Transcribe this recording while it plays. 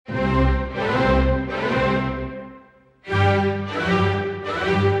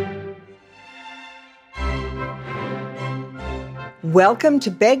Welcome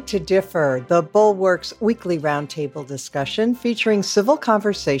to Beg to Differ, the Bulwark's weekly roundtable discussion featuring civil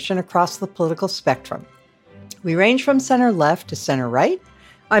conversation across the political spectrum. We range from center-left to center-right.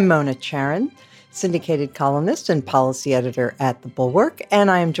 I'm Mona Charan, syndicated columnist and policy editor at the Bulwark,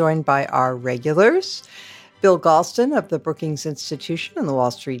 and I am joined by our regulars, Bill Galston of the Brookings Institution and the Wall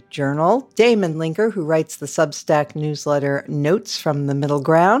Street Journal, Damon Linker, who writes the Substack newsletter Notes from the Middle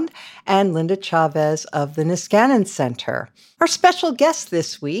Ground, and Linda Chavez of the Niskanen Center. Our special guest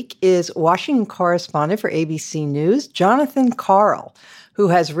this week is Washington correspondent for ABC News, Jonathan Karl, who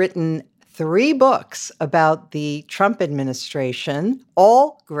has written 3 books about the Trump administration,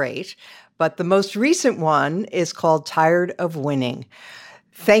 all great, but the most recent one is called Tired of Winning.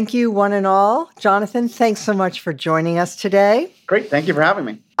 Thank you, one and all. Jonathan, thanks so much for joining us today. Great. Thank you for having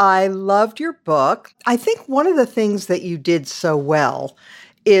me. I loved your book. I think one of the things that you did so well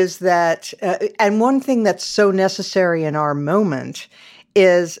is that, and one thing that's so necessary in our moment,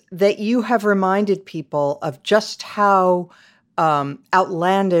 is that you have reminded people of just how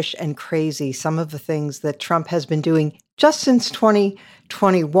outlandish and crazy some of the things that Trump has been doing just since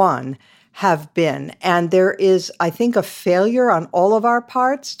 2021 have been. And there is, I think, a failure on all of our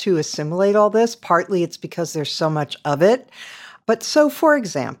parts to assimilate all this. Partly it's because there's so much of it. But so, for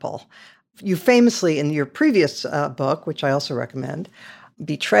example, you famously, in your previous book, which I also recommend,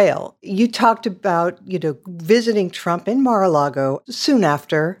 Betrayal, you talked about, visiting Trump in Mar-a-Lago soon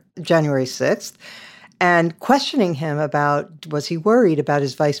after January 6th and questioning him about, was he worried about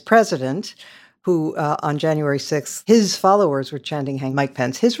his vice president, who on January 6th, his followers were chanting, "Hang Mike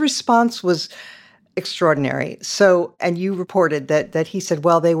Pence." His response was extraordinary. So, and you reported that he said,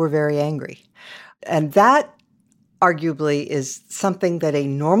 well, they were very angry. And that arguably is something that a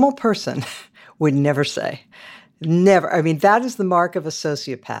normal person would never say. Never. I mean, that is the mark of a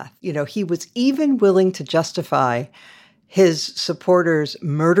sociopath. He was even willing to justify his supporters'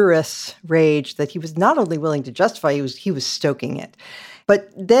 murderous rage that he was not only willing to justify, he was stoking it. But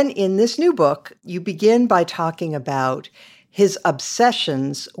then in this new book, you begin by talking about his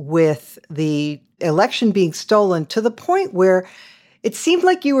obsessions with the election being stolen to the point where it seemed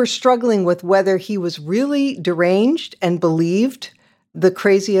like you were struggling with whether he was really deranged and believed the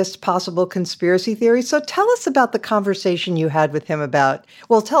craziest possible conspiracy theory. So tell us about the conversation you had with him about,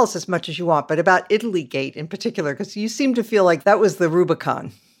 well, tell us as much as you want, but about Italygate in particular, because you seem to feel like that was the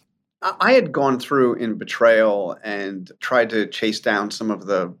Rubicon. I had gone through in Betrayal and tried to chase down some of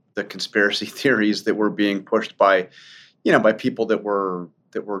the conspiracy theories that were being pushed by people that were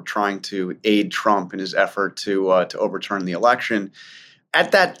trying to aid Trump in his effort to overturn the election.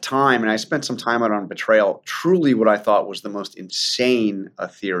 At that time, and I spent some time out on Betrayal, truly what I thought was the most insane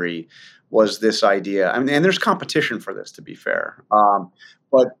theory was this idea. I mean, and there's competition for this, to be fair.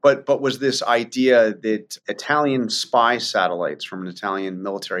 But was this idea that Italian spy satellites from an Italian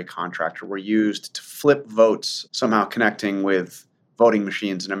military contractor were used to flip votes, somehow connecting with voting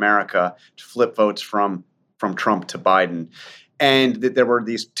machines in America, to flip votes from Trump to Biden. And that there were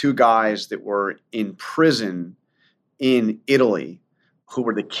these 2 guys that were in prison in Italy who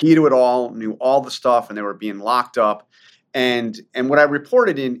were the key to it all, knew all the stuff, and they were being locked up. And what I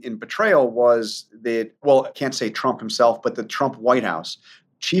reported in Betrayal was that, well, I can't say Trump himself, but the Trump White House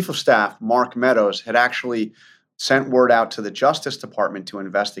Chief of Staff Mark Meadows had actually sent word out to the Justice Department to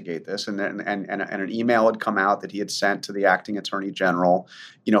investigate this, and an email had come out that he had sent to the acting Attorney General,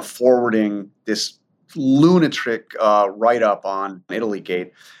 forwarding this lunatic write-up on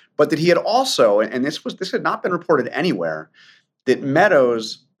Italygate, but that he had also, and this had not been reported anywhere, that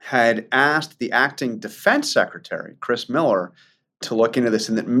Meadows had asked the acting Defense Secretary Chris Miller to look into this,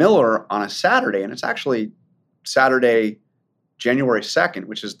 and that Miller on a Saturday, and it's actually Saturday, January 2nd,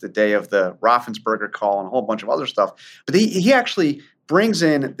 which is the day of the Raffensperger call and a whole bunch of other stuff. But he actually brings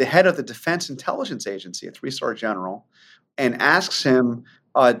in the head of the Defense Intelligence Agency, a 3-star general, and asks him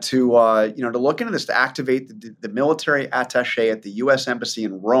to look into this, to activate the military attaché at the U.S. Embassy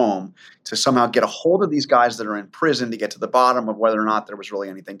in Rome to somehow get a hold of these guys that are in prison to get to the bottom of whether or not there was really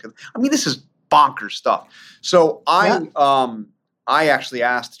anything. I mean, this is bonkers stuff. So I actually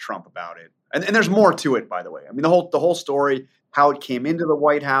asked Trump about it. And there's more to it, by the way. I mean, the whole story, how it came into the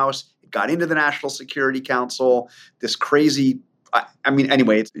White House, it got into the National Security Council, this crazy,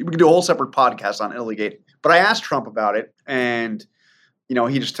 anyway, we can do a whole separate podcast on Italygate. But I asked Trump about it, and,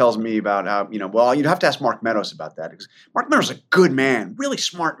 he just tells me about how, well, you'd have to ask Mark Meadows about that, because Mark Meadows is a good man, really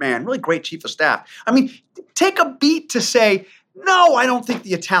smart man, really great chief of staff. I mean, take a beat to say, no, I don't think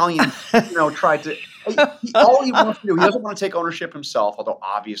the Italian, tried to. All he wants to do, he doesn't want to take ownership himself, although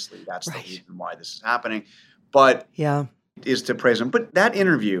obviously that's the reason why this is happening. But is to praise him. But that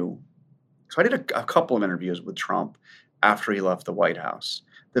interview, so I did a couple of interviews with Trump, after he left the White House.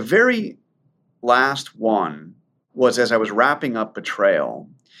 The very last one was as I was wrapping up Betrayal.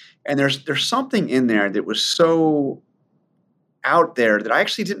 And there's something in there that was so out there that I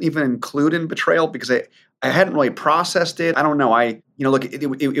actually didn't even include in Betrayal because I hadn't really processed it. I don't know. Look,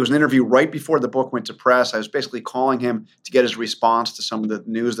 it was an interview right before the book went to press. I was basically calling him to get his response to some of the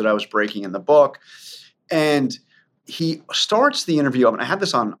news that I was breaking in the book. And he starts the interview up, and I had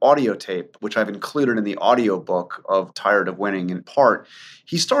this on audio tape, which I've included in the audio book of Tired of Winning in part.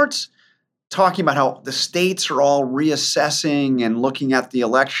 He starts talking about how the states are all reassessing and looking at the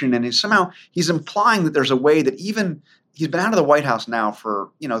election, and he's implying that there's a way that even he's been out of the White House now for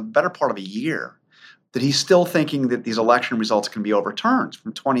the better part of a year, that he's still thinking that these election results can be overturned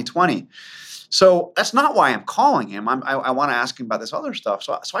from 2020. So that's not why I'm calling him. I want to ask him about this other stuff.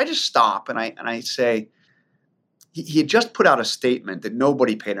 So I just stop and I say he had just put out a statement that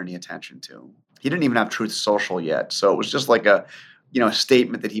nobody paid any attention to. He didn't even have Truth Social yet, so it was just like a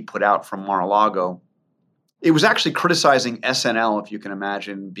statement that he put out from Mar-a-Lago. It was actually criticizing SNL, if you can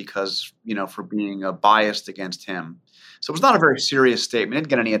imagine, because, for being biased against him. So it was not a very serious statement. It didn't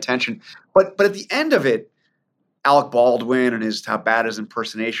get any attention. But at the end of it, Alec Baldwin and how bad his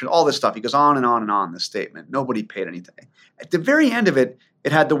impersonation, all this stuff, he goes on and on and on, this statement. Nobody paid anything. At the very end of it,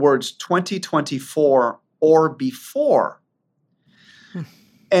 it had the words 2024 or before.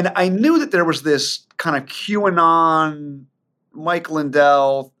 And I knew that there was this kind of QAnon Mike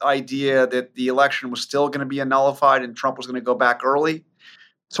Lindell idea that the election was still going to be nullified and Trump was going to go back early.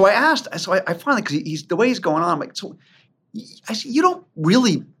 So I finally, because the way he's going on, I'm like, so I said, you don't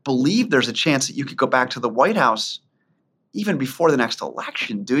really believe there's a chance that you could go back to the White House even before the next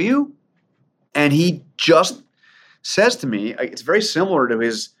election, do you? And he just says to me, it's very similar to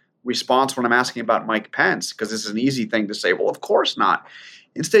his response when I'm asking about Mike Pence, because this is an easy thing to say, well, of course not.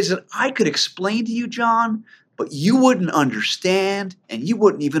 Instead, he said, I could explain to you, John, but you wouldn't understand and you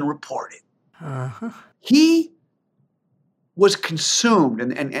wouldn't even report it. Uh-huh. He was consumed,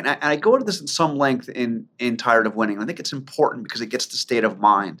 and I go into this in some length in Tired of Winning. I think it's important because it gets the state of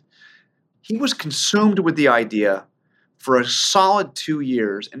mind. He was consumed with the idea for a solid 2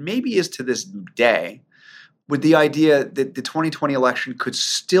 years, and maybe is to this day, with the idea that the 2020 election could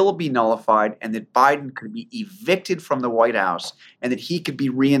still be nullified and that Biden could be evicted from the White House and that he could be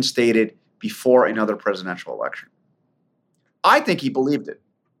reinstated before another presidential election. I think he believed it.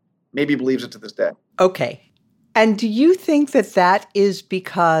 Maybe he believes it to this day. Okay. And do you think that that is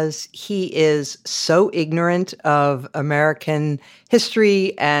because he is so ignorant of American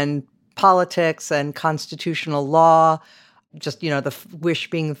history and politics and constitutional law, just, the wish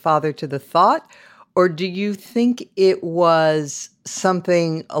being the father to the thought? Or do you think it was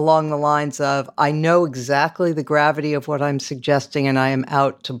something along the lines of, I know exactly the gravity of what I'm suggesting and I am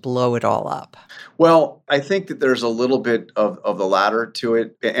out to blow it all up? Well, I think that there's a little bit of the latter to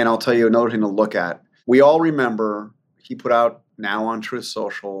it. And I'll tell you another thing to look at. We all remember he put out now on Truth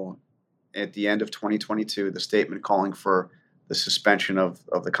Social at the end of 2022 the statement calling for the suspension of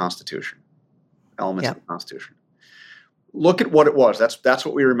the Constitution, elements of the Constitution. Look at what it was. That's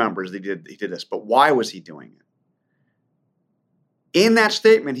what we remember is he did this. But why was he doing it? In that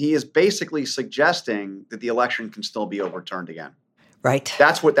statement, he is basically suggesting that the election can still be overturned again. Right.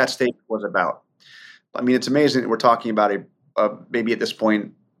 That's what that statement was about. I mean, it's amazing that we're talking about maybe at this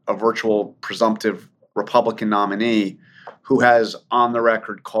point a virtual presumptive Republican nominee who has on the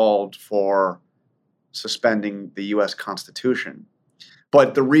record called for suspending the U.S. Constitution.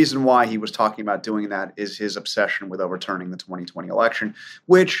 But the reason why he was talking about doing that is his obsession with overturning the 2020 election,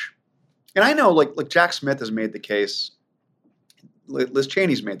 which, and I know like Jack Smith has made the case, Liz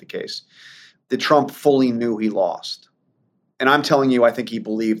Cheney's made the case, that Trump fully knew he lost. And I'm telling you, I think he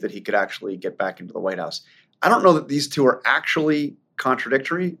believed that he could actually get back into the White House. I don't know that these two are actually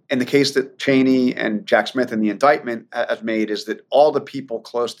contradictory. And the case that Cheney and Jack Smith in the indictment have made is that all the people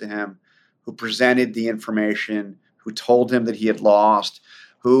close to him who presented the information, who told him that he had lost,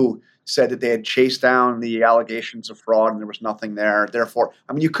 who said that they had chased down the allegations of fraud and there was nothing there. Therefore,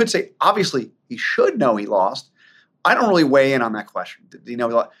 I mean, you could say, obviously, he should know he lost. I don't really weigh in on that question.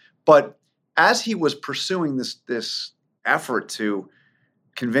 But as he was pursuing this effort to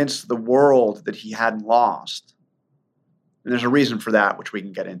convince the world that he hadn't lost, and there's a reason for that, which we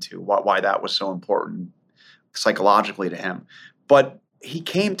can get into, why that was so important psychologically to him. But he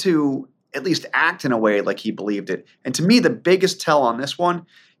came to at least act in a way like he believed it. And to me, the biggest tell on this one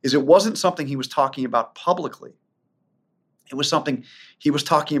is it wasn't something he was talking about publicly. It was something he was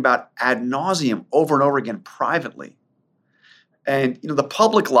talking about ad nauseum over and over again privately. And, the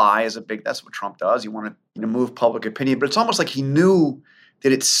public lie is that's what Trump does. You want to move public opinion, but it's almost like he knew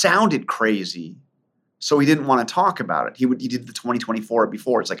that it sounded crazy. So he didn't want to talk about it. He did the 2024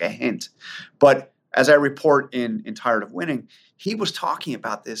 before. It's like a hint. But as I report in Tired of Winning, he was talking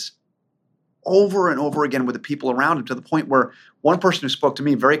about this over and over again with the people around him, to the point where one person who spoke to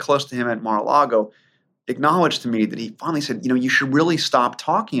me very close to him at Mar-a-Lago acknowledged to me that he finally said, you should really stop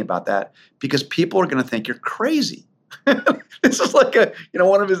talking about that, because people are going to think you're crazy. This is like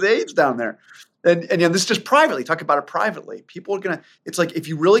one of his aides down there. And this is just privately, talk about it privately. People are going to, it's like, if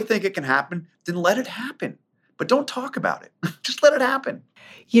you really think it can happen, then let it happen. But don't talk about it. Just let it happen.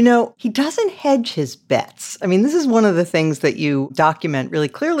 He doesn't hedge his bets. I mean, this is one of the things that you document really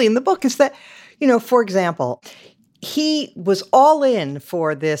clearly in the book, is that, for example, he was all in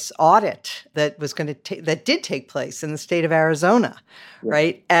for this audit that was going to that did take place in the state of Arizona,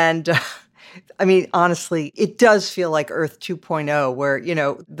 right? And I mean, honestly, it does feel like Earth 2.0, where,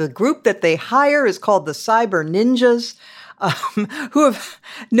 the group that they hire is called the Cyber Ninjas, who have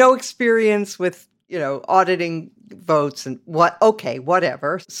no experience with, auditing votes and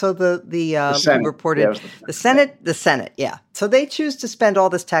whatever. So the Senate. reported the Senate. Yeah. So they choose to spend all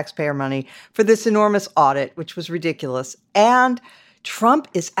this taxpayer money for this enormous audit, which was ridiculous. And Trump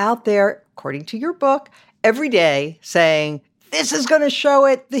is out there, according to your book, every day saying, this is going to show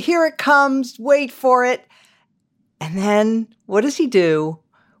it. Here it comes. Wait for it. And then what does he do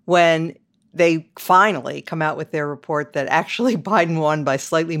when they finally come out with their report that actually Biden won by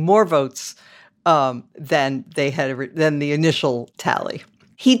slightly more votes than the initial tally?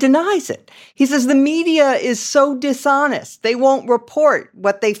 He denies it. He says the media is so dishonest. They won't report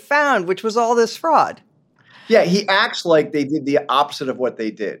what they found, which was all this fraud. Yeah, he acts like they did the opposite of what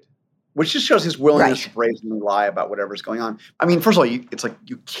they did, which just shows his willingness to brazenly lie about whatever's going on. I mean, first of all, it's like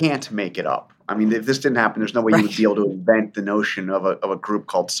you can't make it up. I mean, if this didn't happen, there's no way you would be able to invent the notion of a group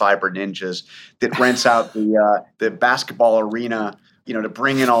called Cyber Ninjas that rents out the basketball arena, to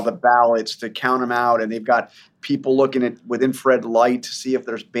bring in all the ballots, to count them out, and they've got people looking at with infrared light to see if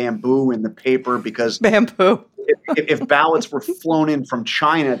there's bamboo in the paper, because bamboo. if ballots were flown in from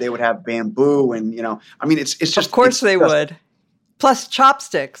China, they would have bamboo, and I mean, it's just, of course they would. Plus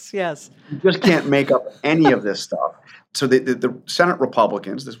chopsticks, yes. You just can't make up any of this stuff. So the Senate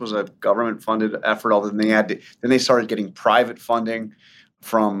Republicans, this was a government-funded effort, although then they started getting private funding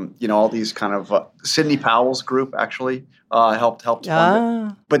from all these kind of Sidney Powell's group actually helped fund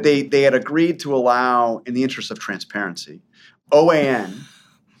it. But they had agreed to allow, in the interest of transparency, OAN,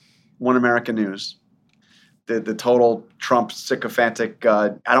 One American News, the total Trump sycophantic,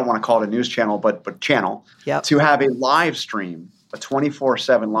 I don't want to call it a news channel, but channel, to have a live stream, a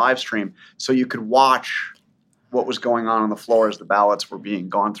 24/7 live stream, so you could watch what was going on the floor as the ballots were being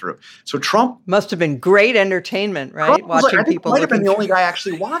gone through. So Trump must have been great entertainment, right? Watching people. Might have been the only guy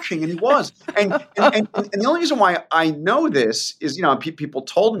actually watching, and he was. And the only reason why I know this is, people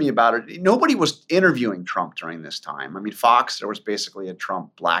told me about it. Nobody was interviewing Trump during this time. I mean, Fox, there was basically a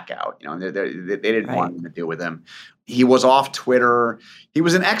Trump blackout. They didn't want anything to do with him. He was off Twitter. He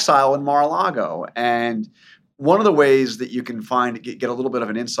was in exile in Mar-a-Lago, and one of the ways that you can get a little bit of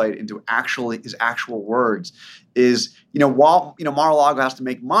an insight into his actual words is, while Mar-a-Lago has to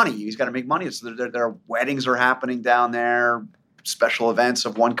make money, he's got to make money. So their weddings are happening down there, special events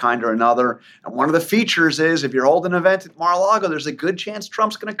of one kind or another. And one of the features is, if you're holding an event at Mar-a-Lago, there's a good chance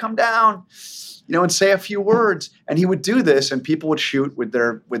Trump's going to come down, and say a few words. And he would do this, and people would shoot with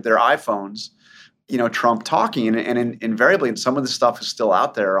their iPhones, Trump talking, and invariably, and some of the stuff is still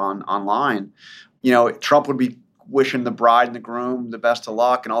out there online. Trump would be wishing the bride and the groom the best of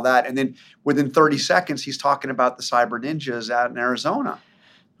luck and all that. And then within 30 seconds, he's talking about the Cyber Ninjas out in Arizona.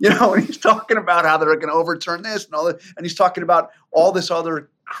 And he's talking about how they're going to overturn this and all that. And he's talking about all this other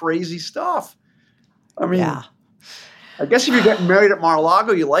crazy stuff. I mean, I guess if you're getting married at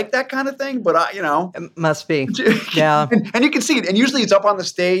Mar-a-Lago, you like that kind of thing. But, it must be. Yeah. and you can see it. And usually it's up on the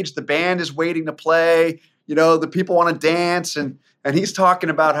stage. The band is waiting to play. The people want to dance. And he's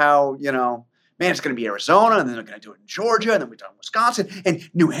talking about how, man, it's going to be Arizona, and then they're going to do it in Georgia, and then we're done Wisconsin and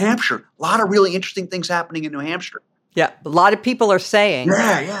New Hampshire. A lot of really interesting things happening in New Hampshire. Yeah, a lot of people are saying.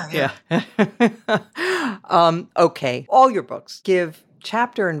 Yeah. Okay, all your books give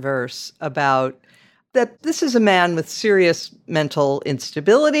chapter and verse about that this is a man with serious mental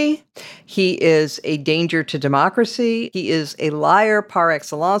instability. He is a danger to democracy. He is a liar par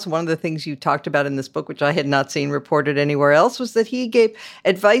excellence. One of the things you talked about in this book, which I had not seen reported anywhere else, was that he gave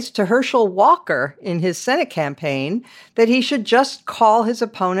advice to Herschel Walker in his Senate campaign that he should just call his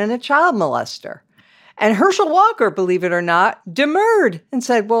opponent a child molester. And Herschel Walker, believe it or not, demurred and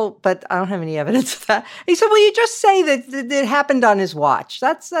said, well, but I don't have any evidence of that. He said, well, you just say that it happened on his watch.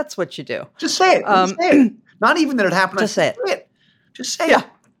 That's what you do. Just say it. Just say it. Not even that it happened. Just say it. Just say it.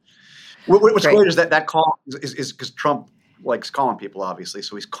 What's Great. great is that call is because Trump likes calling people, obviously.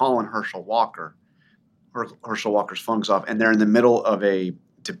 So he's calling Herschel Walker. Herschel Walker's phone goes off, and they're in the middle of a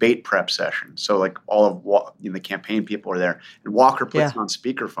debate prep session. So like all of the campaign people are there, and Walker puts Yeah. it on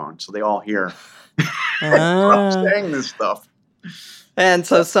speakerphone, so they all hear Trump Ah. saying this stuff. And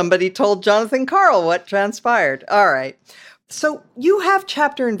so somebody told Jonathan Karl what transpired. All right. So you have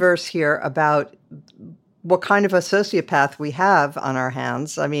chapter and verse here about what kind of a sociopath we have on our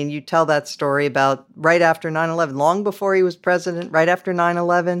hands. I mean, you tell that story about right after 9/11, long before he was president, right after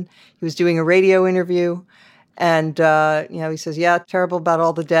 9/11, he was doing a radio interview. And, he says, yeah, terrible about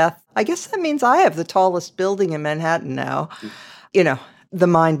all the death. I guess that means I have the tallest building in Manhattan now. You know, the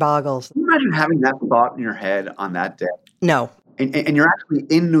mind boggles. Can you imagine having that thought in your head on that day? No. And you're actually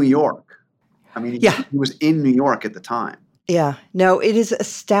in New York. I mean, Yeah. he was in New York at the time. Yeah. No, it is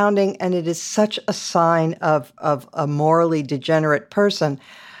astounding. And it is such a sign of a morally degenerate person.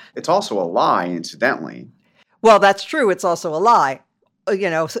 It's also a lie, incidentally. Well, that's true. It's also a lie.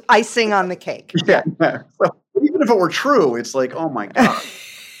 Icing on the cake. Yeah. So even if it were true, it's like, oh my God.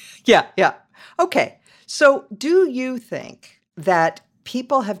 Yeah. Okay. So do you think that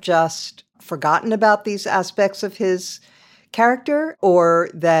people have just forgotten about these aspects of his character, or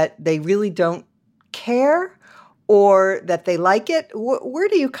that they really don't care, or that they like it? Where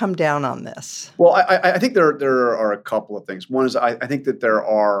do you come down on this? Well, I think there are a couple of things. One is I think that there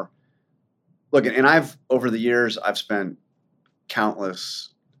are, look, and over the years, I've spent countless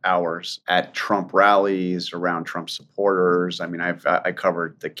hours at Trump rallies, around Trump supporters. I mean, I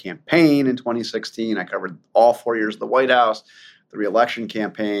covered the campaign in 2016. I covered all 4 years of the White House, the reelection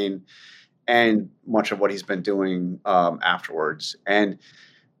campaign, and much of what he's been doing afterwards. And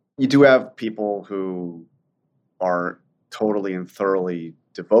you do have people who are totally and thoroughly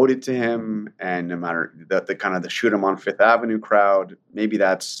devoted to him, and no matter the kind of the shoot him on Fifth Avenue crowd, maybe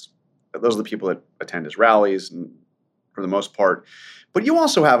those are the people that attend his rallies, and for the most part. But you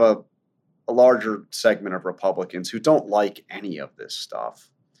also have a larger segment of Republicans who don't like any of this stuff.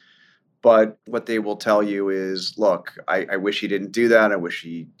 But what they will tell you is, look, I wish he didn't do that. I wish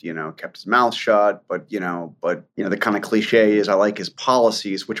he, kept his mouth shut. But the kind of cliche is, I like his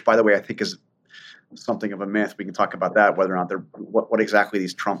policies, which, by the way, I think is something of a myth. We can talk about that, whether or not they're what exactly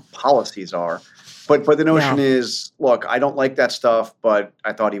these Trump policies are. But the notion is, look, I don't like that stuff, but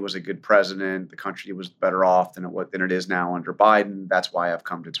I thought he was a good president. The country was better off than it is now under Biden. That's why I've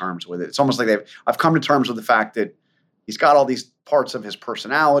come to terms with it. It's almost like I've come to terms with the fact that he's got all these parts of his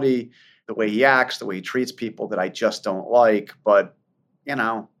personality, the way he acts, the way he treats people, that I just don't like. But,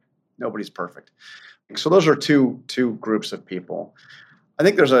 nobody's perfect. So those are two groups of people. I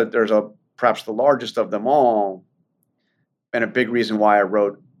think there's a perhaps the largest of them all, and a big reason why I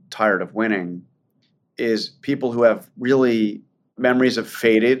wrote Tired of Winning, is people who have really memories have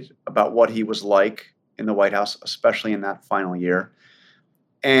faded about what he was like in the White House, especially in that final year.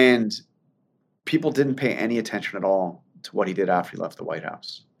 And people didn't pay any attention at all to what he did after he left the White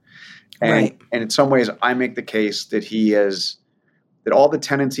House. And in some ways, I make the case that that all the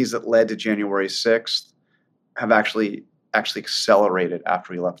tendencies that led to January 6th have actually accelerated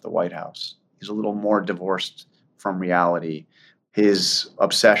after he left the White House. He's a little more divorced from reality. His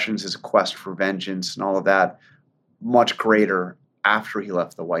obsessions, his quest for vengeance and all of that, much greater after he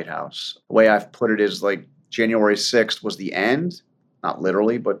left the White House. The way I've put it is, like, January 6th was the end, not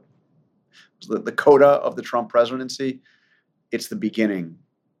literally, but was the coda of the Trump presidency. It's the beginning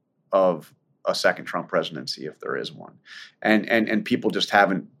of a second Trump presidency, if there is one. And people just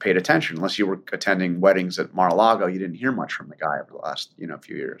haven't paid attention. Unless you were attending weddings at Mar-a-Lago, you didn't hear much from the guy over the last,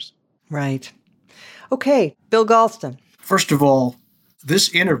 few years. Right. Okay, Bill Galston. First of all, this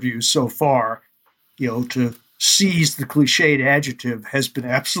interview so far, to seize the cliched adjective, has been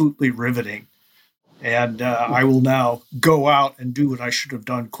absolutely riveting. And I will now go out and do what I should have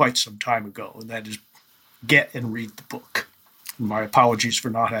done quite some time ago, and that is get and read the book. My apologies for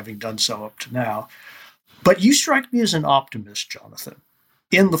not having done so up to now. But you strike me as an optimist, Jonathan,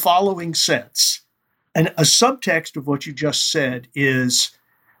 in the following sense. And a subtext of what you just said is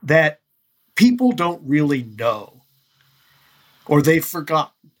that people don't really know, or they've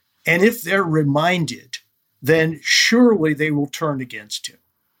forgotten. And if they're reminded, then surely they will turn against him.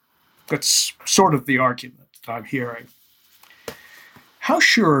 That's sort of the argument that I'm hearing. How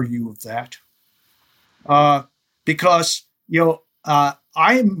sure are you of that? Because,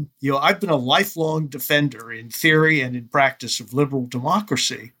 I've been a lifelong defender in theory and in practice of liberal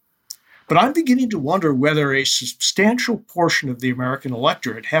democracy, but I'm beginning to wonder whether a substantial portion of the American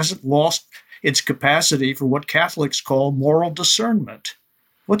electorate hasn't lost its capacity for what Catholics call moral discernment.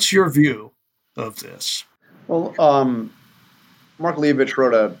 What's your view of this? Well, Mark Leibovich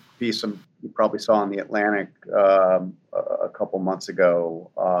wrote a piece you probably saw in the Atlantic a couple months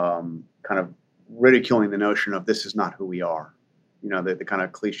ago, kind of ridiculing the notion of this is not who we are. The kind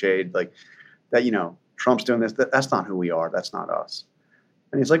of cliched like that. Trump's doing this. That's not who we are. That's not us.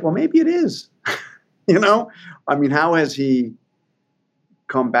 And he's like, well, maybe it is. I mean, how has he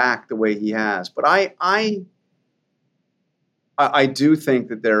come back the way he has? But I do think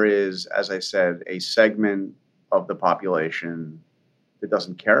that there is, as I said, a segment of the population that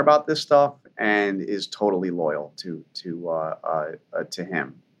doesn't care about this stuff and is totally loyal to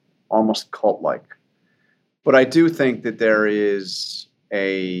him, almost cult-like. But I do think that there is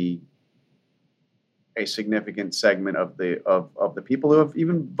a significant segment of the people who have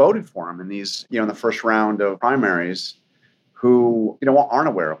even voted for him in these, in the first round of primaries, who aren't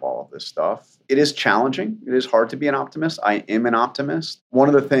aware of all of this stuff. It is challenging. It is hard to be an optimist. I am an optimist. One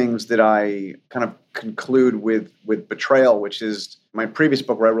of the things that I kind of conclude with Betrayal, which is my previous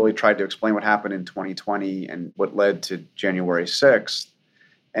book where I really tried to explain what happened in 2020 and what led to January 6th.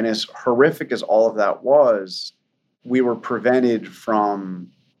 And as horrific as all of that was, we were prevented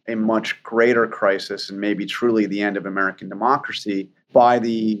from a much greater crisis and maybe truly the end of American democracy by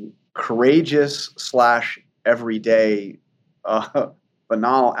the courageous / everyday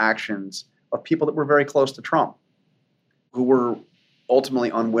banal actions of people that were very close to Trump, who were ultimately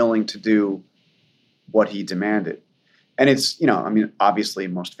unwilling to do what he demanded. And it's, obviously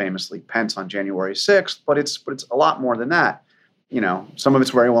most famously Pence on January 6th, but it's a lot more than that. Some of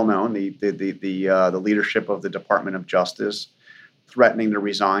it's very well known. The leadership of the Department of Justice threatening to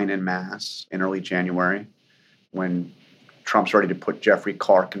resign en masse in early January, when Trump's ready to put Jeffrey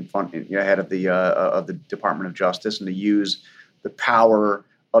Clark head of the Department of Justice, and to use the power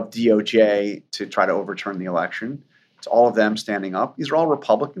of DOJ to try to overturn the election. It's all of them standing up. These are all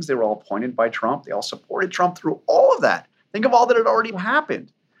Republicans. They were all appointed by Trump. They all supported Trump through all of that. Think of all that had already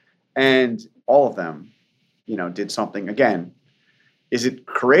happened. And all of them, did something. Again, is it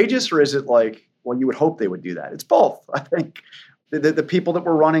courageous, or is it like, well, you would hope they would do that? It's both, I think. The people that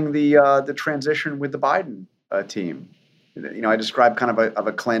were running the transition with the Biden team. I described kind of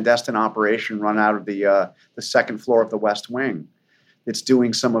a clandestine operation run out of the second floor of the West Wing. It's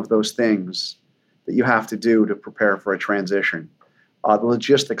doing some of those things that you have to do to prepare for a transition, the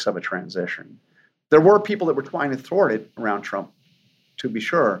logistics of a transition. There were people that were trying to thwart it around Trump, to be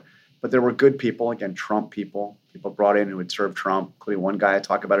sure, but there were good people, again, Trump people brought in who had served Trump, including one guy I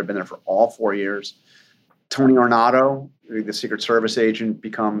talk about had been there for all 4 years. Tony Ornato, the Secret Service agent,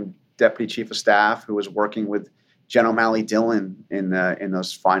 become deputy chief of staff, who was working with Jen O'Malley Dillon in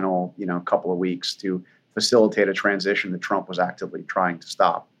those final couple of weeks to facilitate a transition that Trump was actively trying to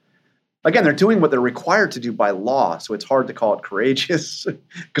stop. Again, they're doing what they're required to do by law, so it's hard to call it courageous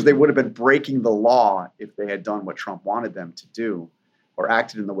because they would have been breaking the law if they had done what Trump wanted them to do or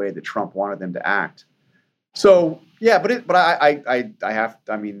acted in the way that Trump wanted them to act. So yeah,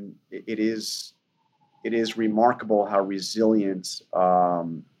 it is remarkable how resilient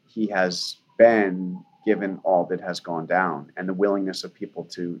he has been given all that has gone down, and the willingness of people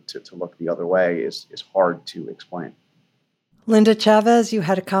to look the other way is hard to explain. Linda Chavez, you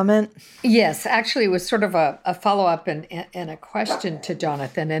had a comment? Yes, actually, it was sort of a follow-up and a question to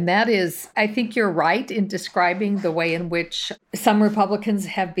Jonathan. And that is, I think you're right in describing the way in which some Republicans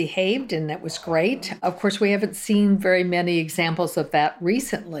have behaved, and that was great. Of course, we haven't seen very many examples of that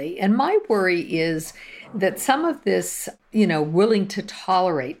recently. And my worry is that some of this, willing to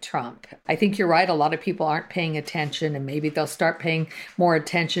tolerate Trump. I think you're right. A lot of people aren't paying attention, and maybe they'll start paying more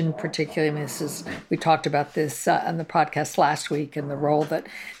attention, particularly, we talked about this on the podcast last week, and the role that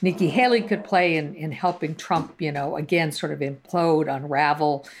Nikki Haley could play in helping Trump, again, sort of implode,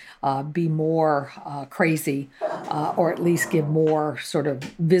 unravel, be more crazy, or at least give more sort of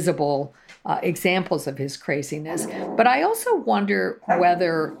visible examples of his craziness. But I also wonder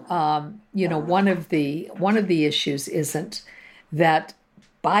whether, one of the issues isn't that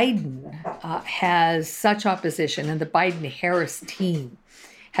Biden has such opposition, and the Biden-Harris team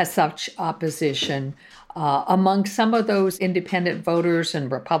has such opposition among some of those independent voters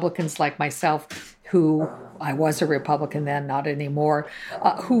and Republicans like myself, who I was a Republican then, not anymore,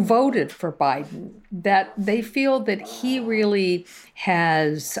 who voted for Biden, that they feel that he really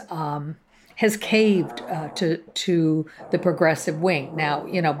has caved to the progressive wing. Now,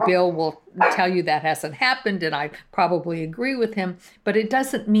 Bill will tell you that hasn't happened, and I probably agree with him, but it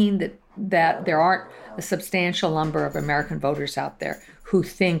doesn't mean that there aren't a substantial number of American voters out there who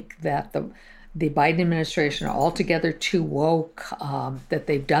think that the Biden administration are altogether too woke, that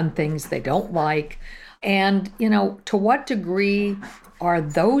they've done things they don't like. And, to what degree are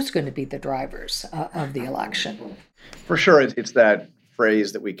those going to be the drivers of the election? For sure, it's that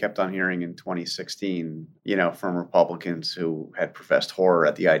phrase that we kept on hearing in 2016, from Republicans who had professed horror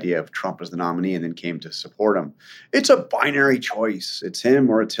at the idea of Trump as the nominee and then came to support him. It's a binary choice. It's him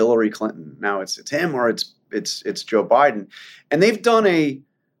or it's Hillary Clinton. Now it's him or it's Joe Biden. And they've done a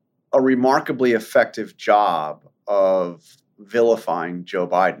remarkably effective job of vilifying Joe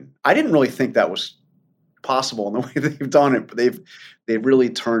Biden. I didn't really think that was possible in the way they've done it, but they've really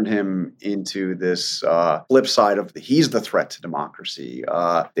turned him into this flip side of he's the threat to democracy.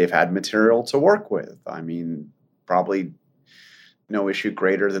 They've had material to work with. I mean, probably no issue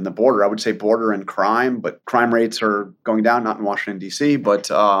greater than the border. I would say border and crime, but crime rates are going down, not in Washington, D.C., and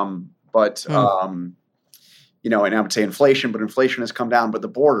I would say inflation, but inflation has come down, but the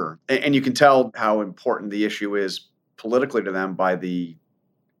border. And you can tell how important the issue is politically to them by the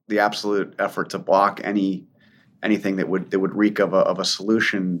absolute effort to block anything that would reek of a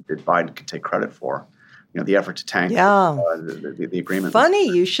solution that Biden could take credit for. The effort to tank the agreement. Funny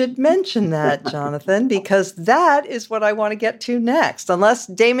you should mention that, Jonathan, because that is what I want to get to next. Unless,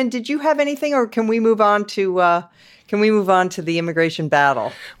 Damon, did you have anything, or can we move on to the immigration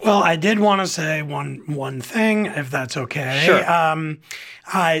battle? Well, I did want to say one thing, if that's okay. Sure.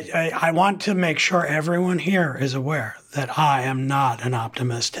 I want to make sure everyone here is aware that I am not an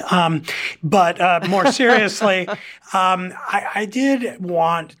optimist. But more seriously, I did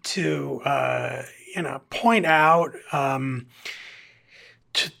want to point out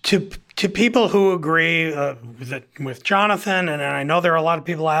to people who agree with Jonathan, and I know there are a lot of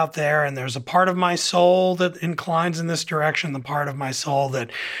people out there, and there's a part of my soul that inclines in this direction, the part of my soul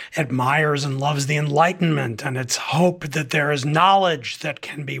that admires and loves the Enlightenment and its hope that there is knowledge that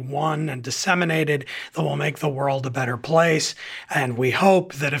can be won and disseminated that will make the world a better place. And we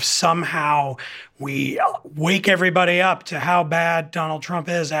hope that if somehow we wake everybody up to how bad Donald Trump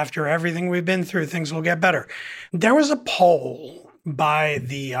is after everything we've been through, things will get better. There was a poll by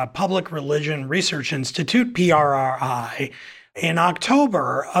the Public Religion Research Institute, PRRI, in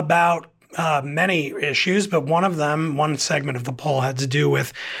October about many issues, but one segment of the poll had to do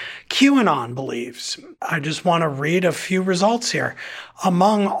with QAnon beliefs. I just want to read a few results here.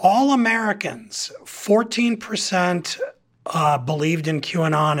 Among all Americans, 14% believed in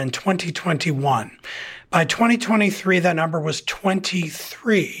QAnon in 2021. By 2023, that number was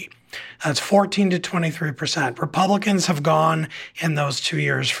 23%. That's 14 to 23%. Republicans have gone in those 2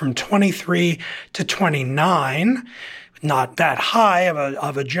 years from 23 to 29. Not that high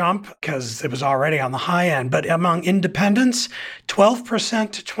of a jump because it was already on the high end. But among independents,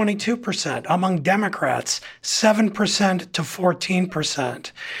 12% to 22%. Among Democrats, 7% to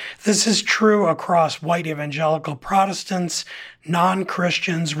 14%. This is true across white evangelical Protestants,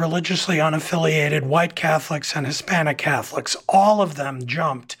 non-Christians, religiously unaffiliated white Catholics, and Hispanic Catholics. All of them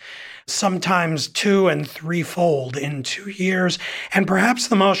jumped sometimes 2- and 3-fold in 2 years. And perhaps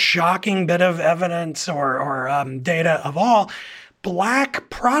the most shocking bit of evidence or data of all, Black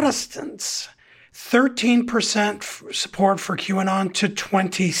Protestants, 13% support for QAnon to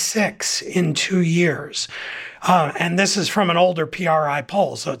 26% in 2 years. And this is from an older PRI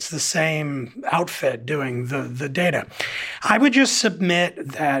poll, so it's the same outfit doing the data. I would just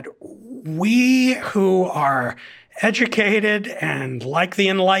submit that we who are educated and like the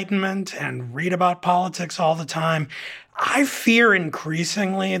Enlightenment and read about politics all the time, I fear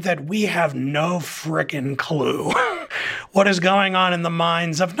increasingly that we have no frickin' clue what is going on in the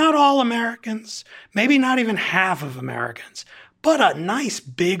minds of not all Americans, maybe not even half of Americans, but a nice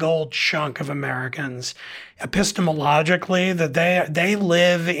big old chunk of Americans, epistemologically, that they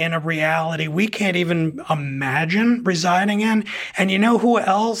live in a reality we can't even imagine residing in. And you know who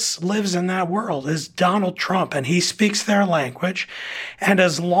else lives in that world is Donald Trump, and he speaks their language. And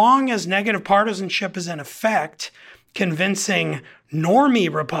as long as negative partisanship is in effect, convincing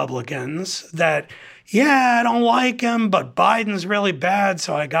normie Republicans that, yeah, I don't like him, but Biden's really bad,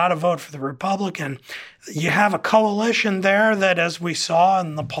 so I got to vote for the Republican. You have a coalition there that, as we saw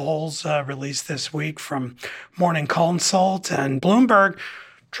in the polls released this week from Morning Consult and Bloomberg,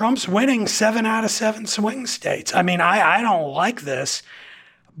 Trump's winning 7 out of 7 swing states. I mean, I don't like this.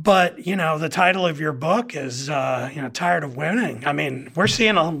 But, the title of your book is, Tired of Winning. I mean, we're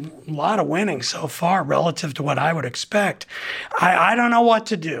seeing a lot of winning so far relative to what I would expect. I don't know what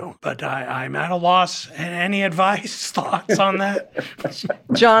to do, but I'm at a loss. Any advice, thoughts on that?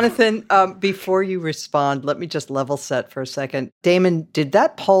 Jonathan, before you respond, let me just level set for a second. Damon, did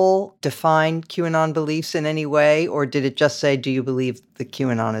that poll define QAnon beliefs in any way, or did it just say, do you believe that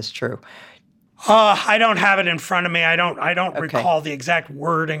QAnon is true? I don't have it in front of me. I don't Okay. recall the exact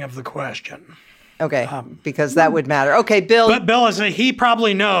wording of the question. Okay, because that would matter. Okay, Bill. But Bill he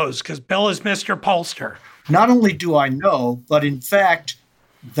probably knows because Bill is Mr. Pollster. Not only do I know, but in fact,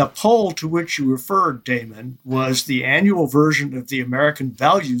 the poll to which you referred, Damon, was the annual version of the American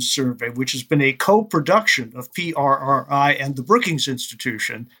Values Survey, which has been a co-production of PRRI and the Brookings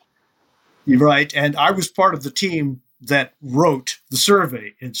Institution. Right. And I was part of the team that wrote the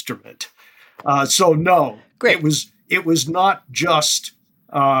survey instrument. So no, Great. It was not just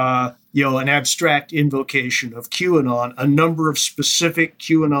an abstract invocation of QAnon. A number of specific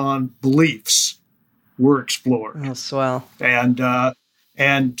QAnon beliefs were explored. Oh, swell.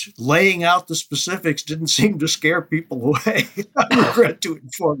 And laying out the specifics didn't seem to scare people away. I regret to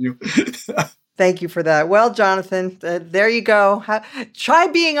inform you. Thank you for that. Well, Jonathan, there you go. Try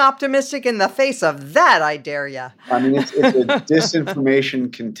being optimistic in the face of that, I dare you. I mean, it's a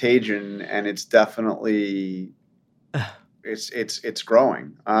disinformation contagion, and it's definitely it's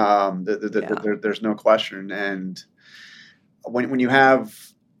growing. There's no question. And when you have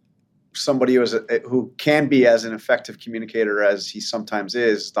somebody who can be as an effective communicator as he sometimes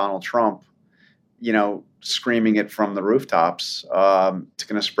is, Donald Trump, screaming it from the rooftops, it's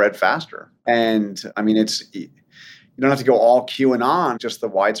going to spread faster. And I mean, you don't have to go all QAnon, just the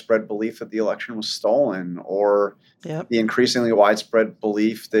widespread belief that the election was stolen, or the increasingly widespread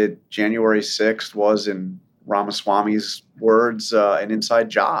belief that January 6th was, in Ramaswamy's words, an inside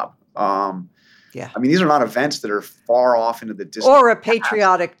job. I mean, these are not events that are far off into the distance. Or a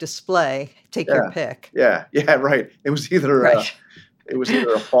patriotic display. Take your pick. Yeah, right. It was either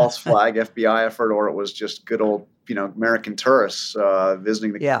a false flag FBI effort, or it was just good old, American tourists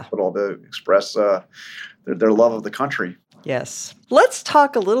visiting the Capitol to express their love of the country. Yes. Let's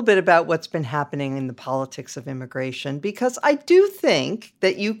talk a little bit about what's been happening in the politics of immigration, because I do think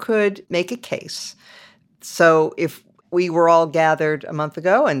that you could make a case. So if we were all gathered a month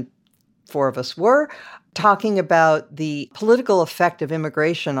ago, and 4 of us were, talking about the political effect of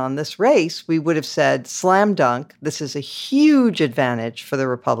immigration on this race, we would have said, slam dunk, this is a huge advantage for the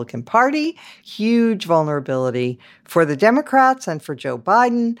Republican Party, huge vulnerability for the Democrats and for Joe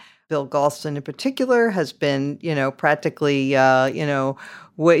Biden. Bill Galston in particular has been, practically,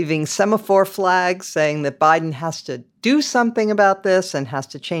 waving semaphore flags saying that Biden has to do something about this and has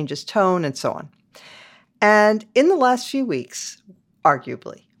to change his tone and so on. And in the last few weeks,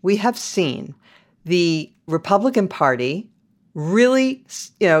 arguably, we have seen the Republican Party really,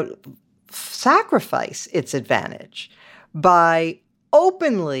 sacrifice its advantage by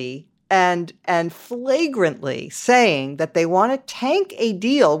openly and flagrantly saying that they want to tank a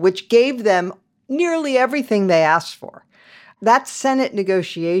deal which gave them nearly everything they asked for. That Senate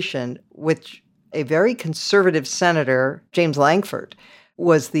negotiation, which a very conservative senator, James Langford,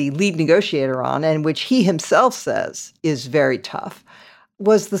 was the lead negotiator on, and which he himself says is very tough,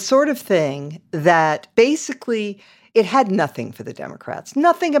 was the sort of thing that basically it had nothing for the Democrats,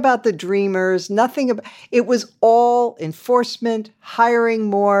 nothing about the Dreamers, it was all enforcement, hiring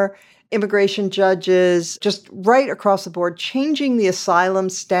more immigration judges, just right across the board, changing the asylum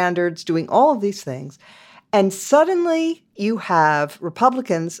standards, doing all of these things. And suddenly you have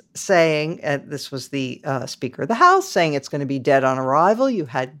Republicans saying, this was the Speaker of the House, saying it's going to be dead on arrival. You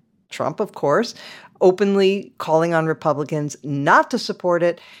had Trump, of course, openly calling on Republicans not to support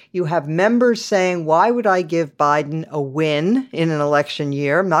it. You have members saying, why would I give Biden a win in an election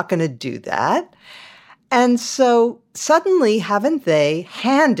year? I'm not going to do that. And so suddenly, haven't they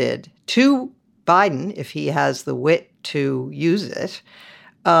handed to Biden, if he has the wit to use it,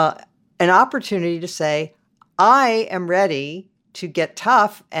 an opportunity to say, I am ready to get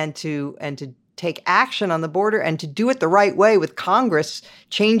tough and to take action on the border and to do it the right way with Congress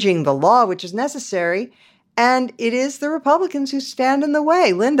changing the law, which is necessary. And it is the Republicans who stand in the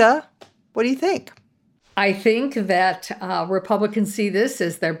way. Linda, what do you think? I think that Republicans see this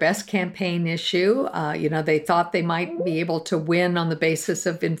as their best campaign issue. They thought they might be able to win on the basis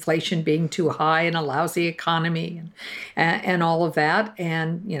of inflation being too high and a lousy economy and all of that.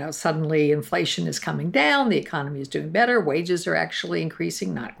 And, suddenly inflation is coming down. The economy is doing better. Wages are actually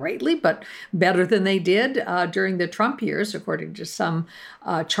increasing, not greatly, but better than they did during the Trump years, according to some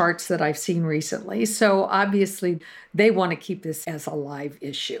charts that I've seen recently. So obviously, they want to keep this as a live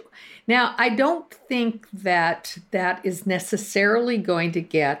issue. Now, I don't think that is necessarily going to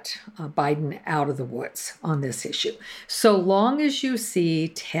get Biden out of the woods on this issue. So long as you see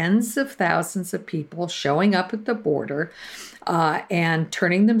tens of thousands of people showing up at the border and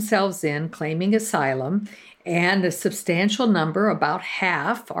turning themselves in, claiming asylum, and a substantial number, about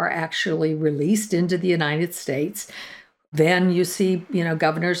half, are actually released into the United States, then you see,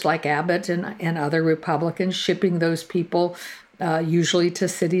 governors like Abbott and other Republicans shipping those people usually to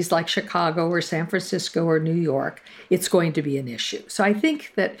cities like Chicago or San Francisco or New York. It's going to be an issue. So I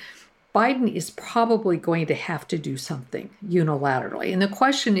think that Biden is probably going to have to do something unilaterally. And the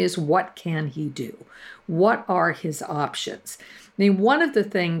question is, what can he do? What are his options? I mean, one of the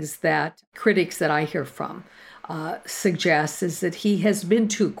things that critics that I hear from suggest is that he has been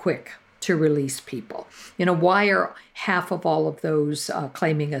too quick to release people. Why are half of all of those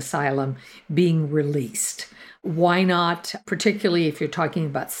claiming asylum being released? Why not, particularly if you're talking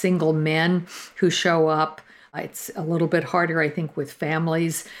about single men who show up? It's a little bit harder, I think, with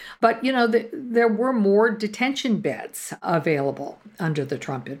families. But, there were more detention beds available under the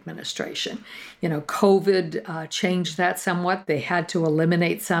Trump administration. COVID changed that somewhat. They had to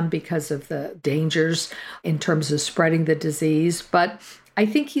eliminate some because of the dangers in terms of spreading the disease. But I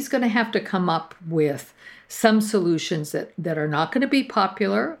think he's going to have to come up with some solutions that are not going to be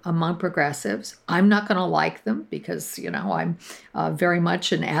popular among progressives. I'm not going to like them because, I'm very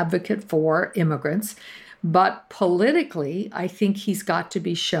much an advocate for immigrants. But politically, I think he's got to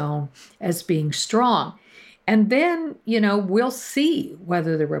be shown as being strong. And then, we'll see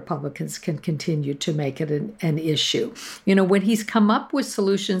whether the Republicans can continue to make it an issue. When he's come up with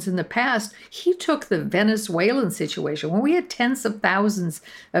solutions in the past, he took the Venezuelan situation when we had tens of thousands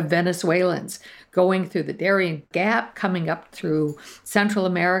of Venezuelans going through the Darien Gap, coming up through Central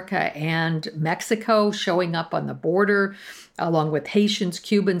America and Mexico, showing up on the border, along with Haitians,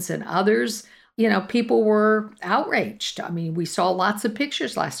 Cubans, and others. People were outraged. I mean, we saw lots of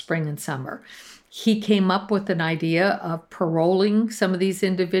pictures last spring and summer. He came up with an idea of paroling some of these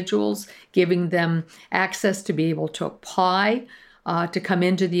individuals, giving them access to be able to apply to come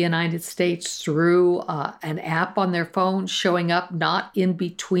into the United States through an app on their phone, showing up not in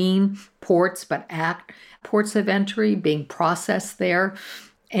between ports, but at ports of entry, being processed there.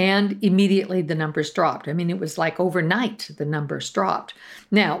 And immediately the numbers dropped. I mean, it was like overnight the numbers dropped.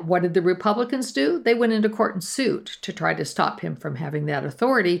 Now, what did the Republicans do? They went into court and sued to try to stop him from having that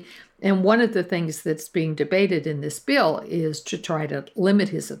authority. And one of the things that's being debated in this bill is to try to limit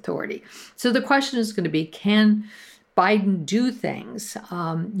his authority. So the question is going to be, can Biden do things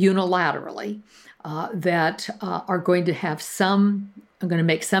unilaterally that are going to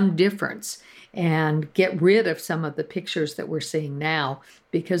make some difference and get rid of some of the pictures that we're seeing now,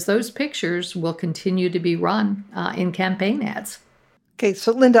 because those pictures will continue to be run in campaign ads. Okay,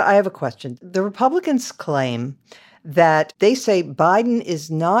 so Linda, I have a question. The Republicans claim that they say Biden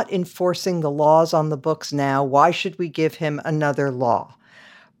is not enforcing the laws on the books now. Why should we give him another law?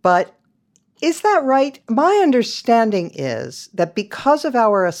 But is that right? My understanding is that because of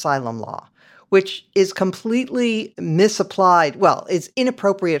our asylum law, which is completely misapplied, it's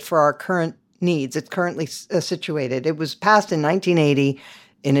inappropriate for our current needs. It's currently situated. It was passed in 1980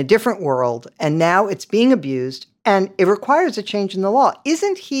 in a different world, and now it's being abused, and it requires a change in the law.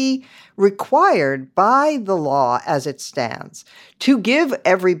 Isn't he required by the law as it stands to give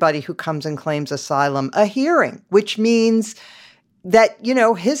everybody who comes and claims asylum a hearing, which means that,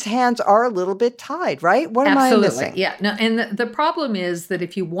 his hands are a little bit tied, right? What am I missing? Yeah. No, and the problem is that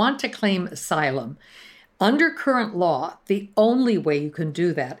if you want to claim asylum, under current law, the only way you can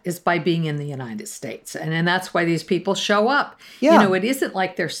do that is by being in the United States. And that's why these people show up. Yeah. It isn't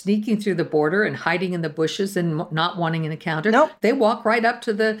like they're sneaking through the border and hiding in the bushes and not wanting an encounter. Nope. They walk right up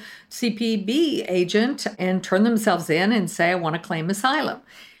to the CPB agent and turn themselves in and say, I want to claim asylum.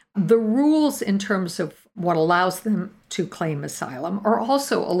 The rules in terms of what allows them to claim asylum are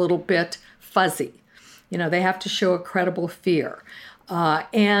also a little bit fuzzy. They have to show a credible fear.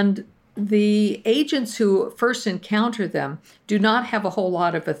 And the agents who first encounter them do not have a whole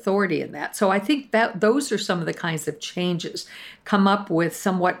lot of authority in that. So I think that those are some of the kinds of changes. Come up with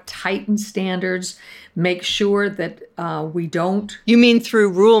somewhat tightened standards, make sure that we don't... You mean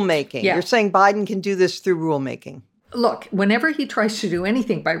through rulemaking? Yeah. You're saying Biden can do this through rulemaking? Look, whenever he tries to do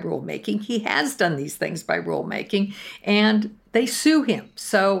anything by rulemaking, he has done these things by rulemaking, and they sue him.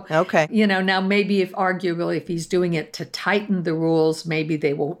 So, okay. Now maybe arguably if he's doing it to tighten the rules, maybe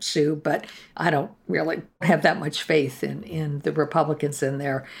they won't sue, but I don't really have that much faith in the Republicans and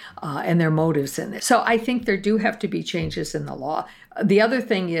their motives in this. So I think there do have to be changes in the law. The other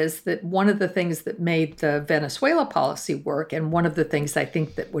thing is that one of the things that made the Venezuela policy work, and one of the things I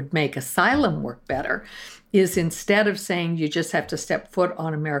think that would make asylum work better, is instead of saying you just have to step foot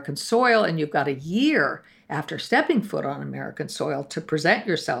on American soil and you've got a year after stepping foot on American soil to present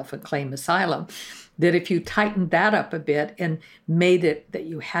yourself and claim asylum, that if you tightened that up a bit and made it that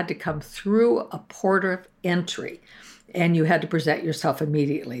you had to come through a port of entry and you had to present yourself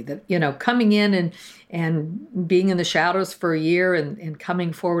immediately, that, coming in and being in the shadows for a year and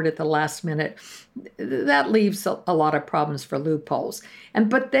coming forward at the last minute, that leaves a lot of problems for loopholes.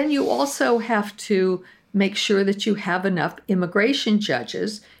 But then you also have to make sure that you have enough immigration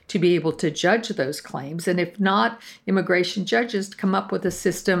judges to be able to judge those claims. And if not, immigration judges to come up with a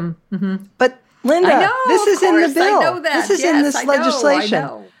system. But Linda, I know, this is in the bill. I know that. This is in this legislation. I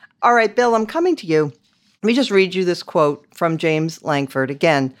know. All right, Bill, I'm coming to you. Let me just read you this quote from James Langford.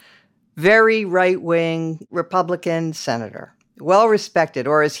 Again, very right-wing Republican senator, well-respected,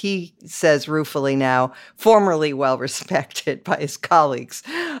 or as he says ruefully now, formerly well-respected by his colleagues.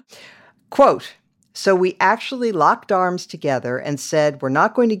 Quote, "So we actually locked arms together and said, we're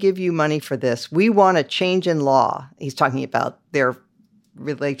not going to give you money for this. We want a change in law." He's talking about their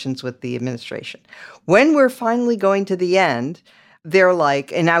relations with the administration. "When we're finally going to the end, they're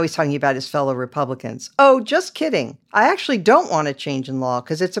like," and now he's talking about his fellow Republicans, "Oh, just kidding. I actually don't want a change in law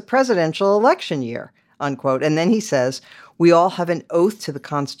because it's a presidential election year," unquote. And then he says, "We all have an oath to the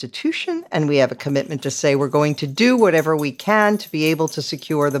Constitution, and we have a commitment to say we're going to do whatever we can to be able to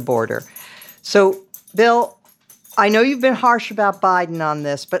secure the border." So, Bill, I know you've been harsh about Biden on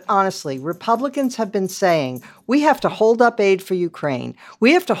this, but honestly, Republicans have been saying we have to hold up aid for Ukraine.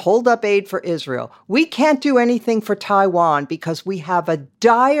 We have to hold up aid for Israel. We can't do anything for Taiwan because we have a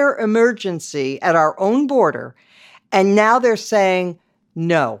dire emergency at our own border. And now they're saying,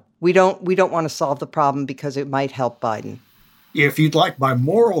 no, we don't want to solve the problem because it might help Biden. If you'd like my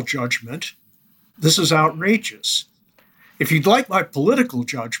moral judgment, this is outrageous. If you'd like my political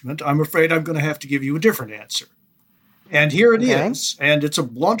judgment, I'm afraid I'm going to have to give you a different answer. And here it is, and it's a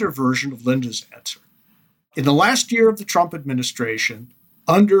blunter version of Linda's answer. In the last year of the Trump administration,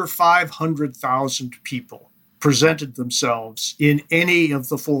 under 500,000 people presented themselves in any of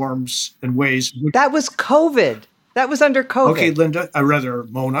the forms and ways. That was COVID. That was under COVID. Okay, Linda,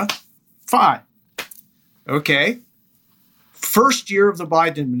 Mona, fine. Okay. First year of the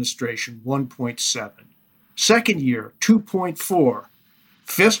Biden administration, 1.7. Second year, 2.4.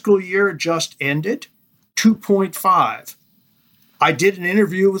 Fiscal year just ended, 2.5. I did an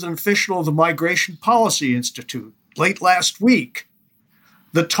interview with an official of the Migration Policy Institute late last week.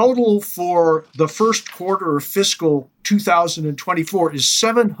 The total for the first quarter of fiscal 2024 is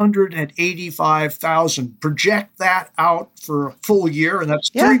 785,000. Project that out for a full year, and that's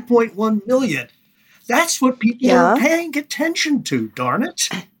 3.1 million. That's what people are paying attention to, darn it.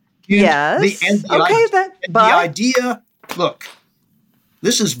 The idea, look,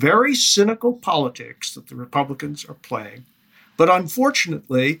 this is very cynical politics that the Republicans are playing. But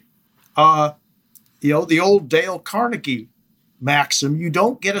unfortunately, the old Dale Carnegie maxim, you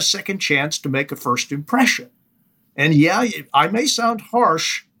don't get a second chance to make a first impression. And I may sound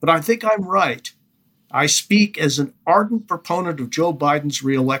harsh, but I think I'm right. I speak as an ardent proponent of Joe Biden's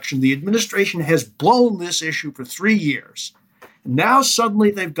reelection. The administration has blown this issue for 3 years. Now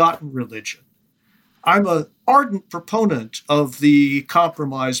suddenly they've gotten religion. I'm an ardent proponent of the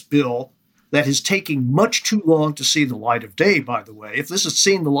compromise bill that is taking much too long to see the light of day, by the way. If this had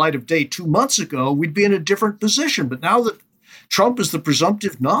seen the light of day 2 months ago, we'd be in a different position. But now that Trump is the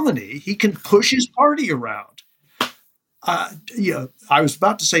presumptive nominee, he can push his party around. I was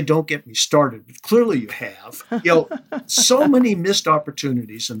about to say, don't get me started, but clearly you have. So many missed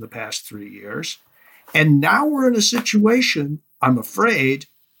opportunities in the past 3 years. And now we're in a situation, I'm afraid,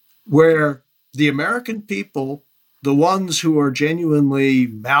 where the American people, the ones who are genuinely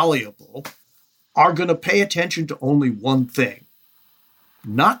malleable, are going to pay attention to only one thing.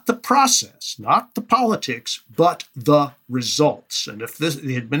 Not the process, not the politics, but the results. And if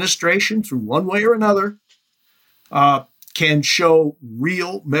the administration, through one way or another, can show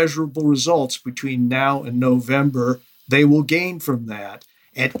real measurable results between now and November, they will gain from that.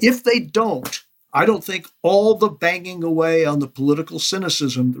 And if they don't, I don't think all the banging away on the political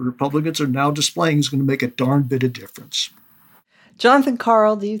cynicism the Republicans are now displaying is going to make a darn bit of difference. Jonathan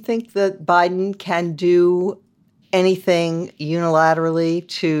Karl, do you think that Biden can do anything unilaterally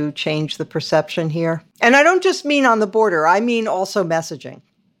to change the perception here? And I don't just mean on the border. I mean also messaging,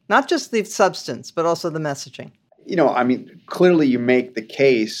 not just the substance, but also the messaging. Clearly you make the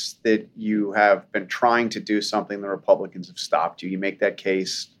case that you have been trying to do something the Republicans have stopped you. You make that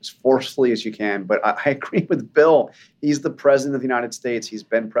case as forcefully as you can. But I agree with Bill. He's the president of the United States. He's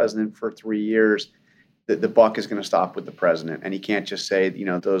been president for 3 years. The buck is going to stop with the president. And he can't just say,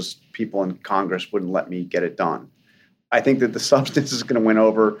 those people in Congress wouldn't let me get it done. I think that the substance is going to win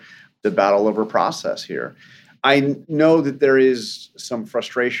over the battle over process here. I know that there is some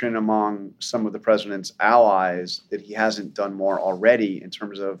frustration among some of the president's allies that he hasn't done more already in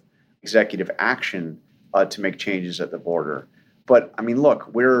terms of executive action to make changes at the border. But look,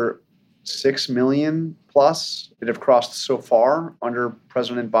 we're 6 million plus that have crossed so far under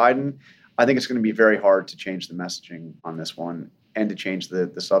President Biden. I think it's going to be very hard to change the messaging on this one. and to change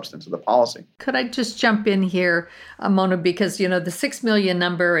the substance of the policy. Could I just jump in here, Mona, because, the 6 million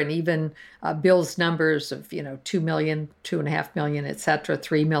number and even Bill's numbers of, 2 million, 2.5 million, et cetera,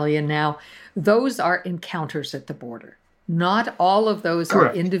 3 million now, those are encounters at the border. Not all of those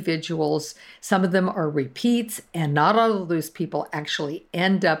Correct. are individuals. Some of them are repeats, and not all of those people actually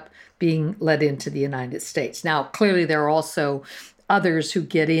end up being let into the United States. Now, clearly, there are also others who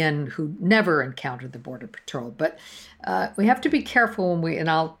get in who never encountered the Border Patrol. But we have to be careful and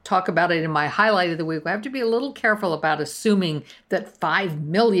I'll talk about it in my highlight of the week, we have to be a little careful about assuming that 5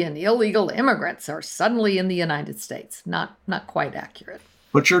 million illegal immigrants are suddenly in the United States. Not quite accurate.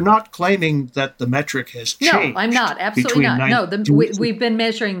 But you're not claiming that the metric has changed. No, I'm not. Absolutely not. No, we've been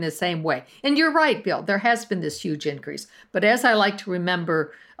measuring the same way. And you're right, Bill. There has been this huge increase. But as I like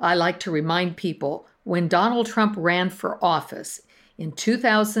to remind people, when Donald Trump ran for office in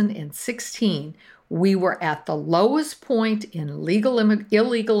 2016, we were at the lowest point in illegal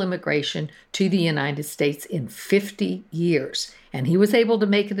immigration to the United States in 50 years. And he was able to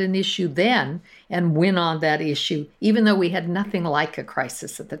make it an issue then and win on that issue, even though we had nothing like a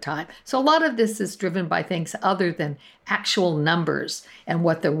crisis at the time. So a lot of this is driven by things other than actual numbers and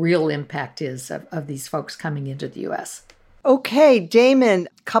what the real impact is of these folks coming into the U.S. Okay, Damon,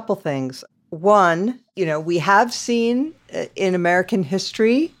 couple things. One, we have seen in American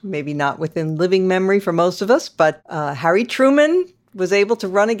history, maybe not within living memory for most of us, but Harry Truman was able to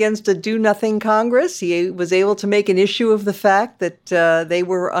run against a do-nothing Congress. He was able to make an issue of the fact that they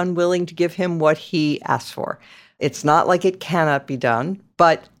were unwilling to give him what he asked for. It's not like it cannot be done.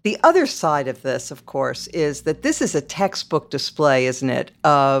 But the other side of this, of course, is that this is a textbook display, isn't it,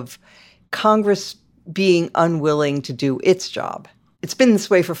 of Congress being unwilling to do its job. It's been this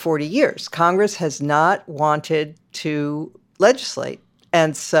way for 40 years. Congress has not wanted to legislate.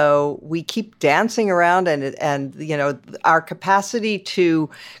 And so we keep dancing around and our capacity to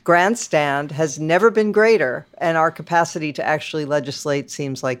grandstand has never been greater. And our capacity to actually legislate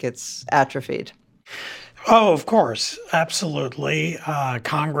seems like it's atrophied. Oh, of course. Absolutely.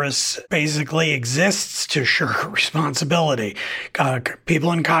 Congress basically exists to shirk responsibility.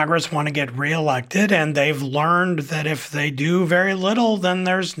 People in Congress want to get reelected, and they've learned that if they do very little, then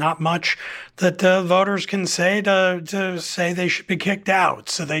there's not much that the voters can say to say they should be kicked out.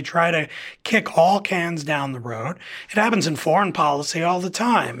 So they try to kick all cans down the road. It happens in foreign policy all the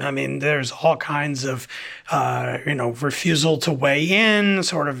time. I mean, there's all kinds of, refusal to weigh in,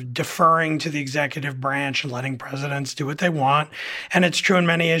 sort of deferring to the executive branch and letting presidents do what they want. And it's true in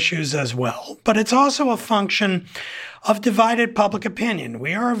many issues as well. But it's also a function of divided public opinion.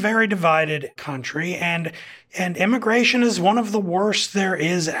 We are a very divided country, and immigration is one of the worst there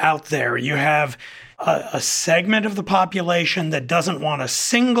is out there. You have a segment of the population that doesn't want a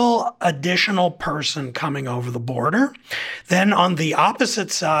single additional person coming over the border. Then on the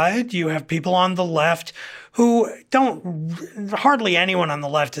opposite side, you have people on the left who hardly anyone on the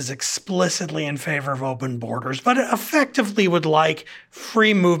left is explicitly in favor of open borders, but effectively would like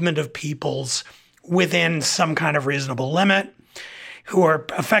free movement of peoples within some kind of reasonable limit, who are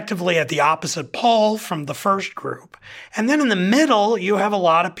effectively at the opposite pole from the first group. And then in the middle, you have a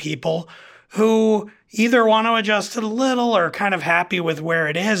lot of people who either want to adjust it a little or are kind of happy with where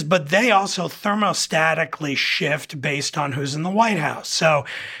it is, but they also thermostatically shift based on who's in the White House. So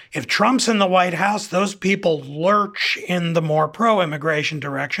if Trump's in the White House, those people lurch in the more pro-immigration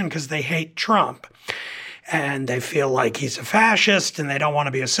direction because they hate Trump. And they feel like he's a fascist and they don't want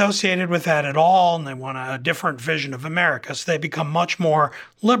to be associated with that at all. And they want a different vision of America. So they become much more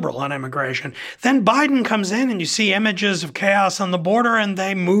liberal on immigration. Then Biden comes in and you see images of chaos on the border and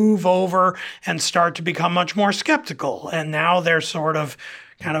they move over and start to become much more skeptical. And now they're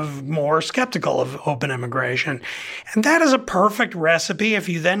kind of more skeptical of open immigration. And that is a perfect recipe if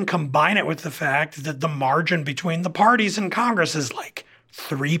you then combine it with the fact that the margin between the parties in Congress is like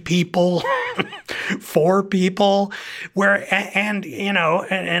 3 people, 4 people, and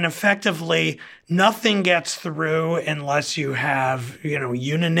effectively nothing gets through unless you have,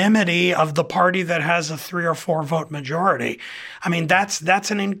 unanimity of the party that has a 3 or 4 vote majority. I mean,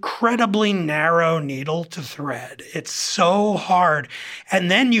 that's an incredibly narrow needle to thread. It's so hard. And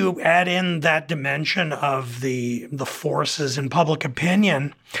then you add in that dimension of the forces in public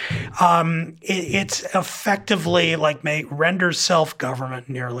opinion. It's effectively renders self-government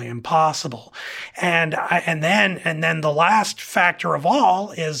nearly impossible. And then the last factor of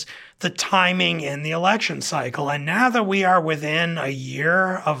all is the timing in the election cycle. And now that we are within a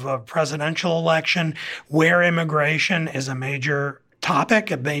year of a presidential election where immigration is a major topic,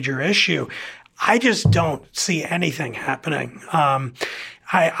 a major issue, I just don't see anything happening.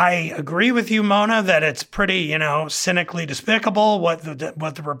 I agree with you, Mona, that it's pretty, cynically despicable what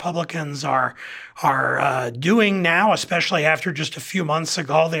the Republicans are doing now, especially after just a few months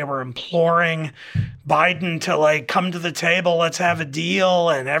ago they were imploring Biden to come to the table, let's have a deal,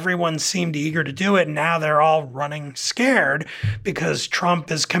 and everyone seemed eager to do it. And now they're all running scared because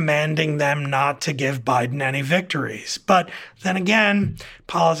Trump is commanding them not to give Biden any victories. But then again,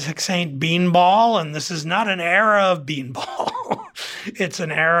 politics ain't beanball, and this is not an era of beanball. It's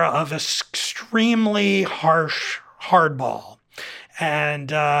an era of extremely harsh hardball.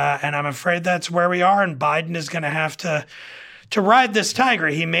 And I'm afraid that's where we are, and Biden is going to have to ride this tiger.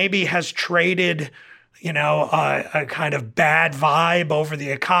 He maybe has traded a kind of bad vibe over the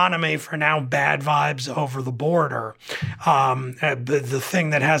economy for now bad vibes over the border. The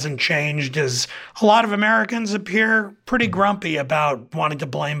thing that hasn't changed is a lot of Americans appear pretty grumpy about wanting to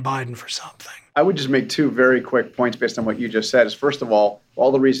blame Biden for something. I would just make two very quick points based on what you just said. Is first of all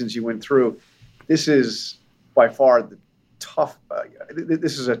the reasons you went through, this is by far the tough.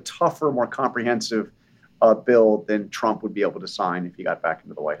 This is a tougher, more comprehensive bill than Trump would be able to sign if he got back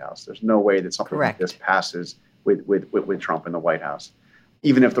into the White House. There's no way that something like this passes with Trump in the White House.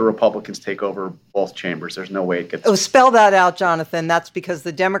 Even if the Republicans take over both chambers, there's no way it gets. Oh, spell that out, Jonathan. That's because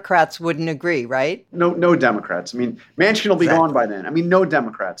the Democrats wouldn't agree, right? No Democrats. I mean, Manchin will be gone by then. I mean, no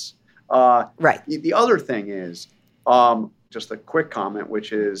Democrats. Right. The other thing is just a quick comment,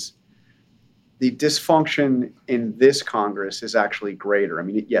 which is the dysfunction in this Congress is actually greater. I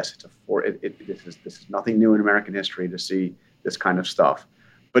mean, yes, this is nothing new in American history to see this kind of stuff,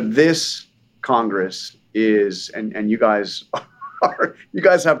 but this Congress is, and you guys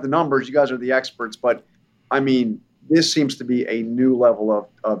have the numbers, you guys are the experts, but I mean, this seems to be a new level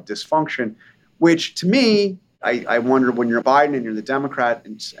of dysfunction, which to me, I wonder when you're Biden and you're the Democrat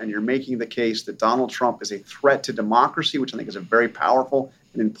and you're making the case that Donald Trump is a threat to democracy, which I think is a very powerful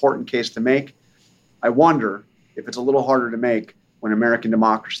and important case to make. I wonder if it's a little harder to make when American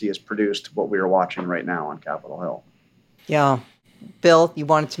democracy has produced what we are watching right now on Capitol Hill. Yeah. Bill, you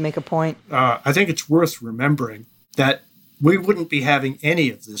wanted to make a point? I think it's worth remembering that we wouldn't be having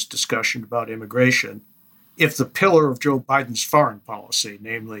any of this discussion about immigration if the pillar of Joe Biden's foreign policy,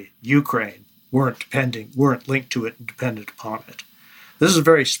 namely Ukraine, weren't linked to it and dependent upon it. This is a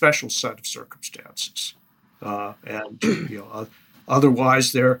very special set of circumstances. Otherwise,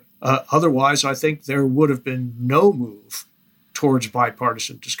 I think there would have been no move towards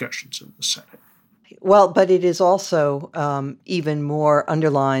bipartisan discussions in the Senate. Well, but it is also even more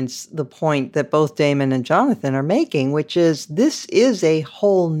underlines the point that both Damon and Jonathan are making, which is this is a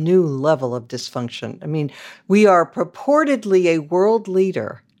whole new level of dysfunction. I mean, we are purportedly a world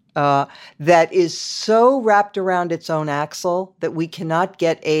leader that is so wrapped around its own axle that we cannot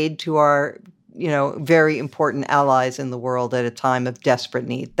get aid to our very important allies in the world at a time of desperate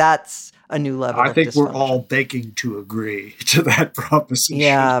need. That's a new level. I think we're all begging to agree to that proposition.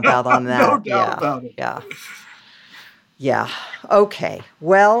 Yeah, about on that. No doubt about it. Yeah. Okay.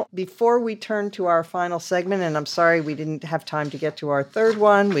 Well, before we turn to our final segment, and I'm sorry we didn't have time to get to our third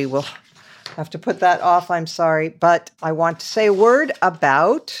one, we will have to put that off. I'm sorry. But I want to say a word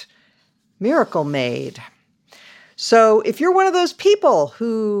about Miracle Made. So if you're one of those people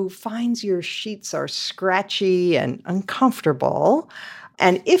who finds your sheets are scratchy and uncomfortable,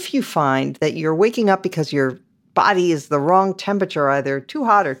 and if you find that you're waking up because your body is the wrong temperature, either too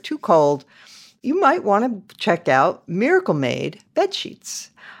hot or too cold, you might want to check out Miracle Made bed sheets.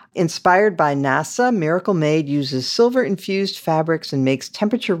 Inspired by NASA, Miracle Made uses silver-infused fabrics and makes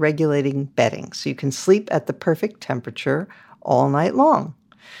temperature-regulating bedding, so you can sleep at the perfect temperature all night long.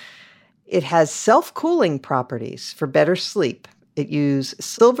 It has self-cooling properties for better sleep. It uses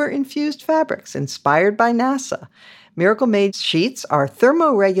silver-infused fabrics inspired by NASA. Miracle Made sheets are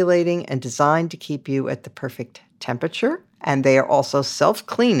thermoregulating and designed to keep you at the perfect temperature, and they are also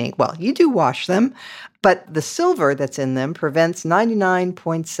self-cleaning. Well, you do wash them, but the silver that's in them prevents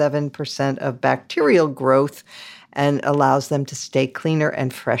 99.7% of bacterial growth and allows them to stay cleaner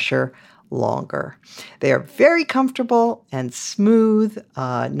and fresher longer. They are very comfortable and smooth,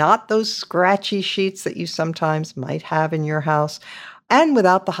 not those scratchy sheets that you sometimes might have in your house, and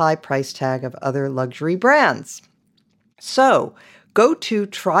without the high price tag of other luxury brands. So go to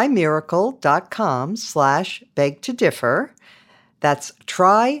trymiracle.com/beg-to-differ. That's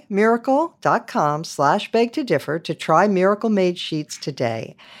trymiracle.com/beg-to-differ to try Miracle Made sheets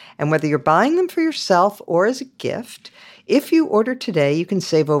today. And whether you're buying them for yourself or as a gift, if you order today, you can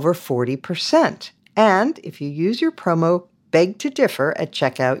save over 40%. And if you use your promo BEG-to-differ at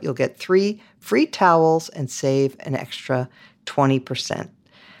checkout, you'll get 3 free towels and save an extra 20%.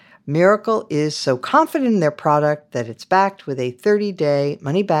 Miracle is so confident in their product that it's backed with a 30-day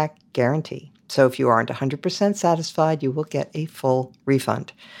money-back guarantee. So if you aren't 100% satisfied, you will get a full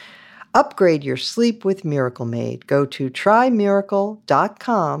refund. Upgrade your sleep with Miracle Made. Go to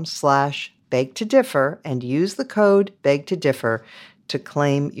trymiracle.com/beg-to-differ and use the code beg-to-differ to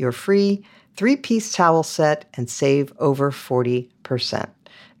claim your free 3-piece towel set and save over 40%.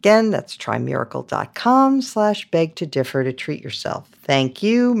 Again, that's trymiracle.com/beg-to-differ to treat yourself. Thank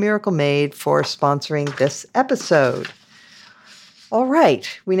you, Miracle Made, for sponsoring this episode. All right,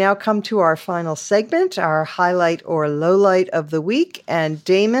 we now come to our final segment, our highlight or lowlight of the week. And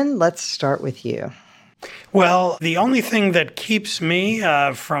Damon, let's start with you. Well, the only thing that keeps me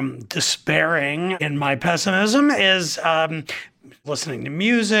from despairing in my pessimism is listening to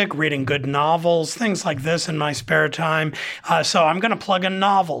music, reading good novels, things like this in my spare time. So I'm going to plug a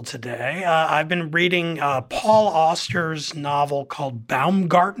novel today. I've been reading Paul Auster's novel called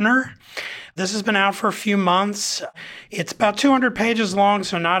Baumgartner. This has been out for a few months. It's about 200 pages long,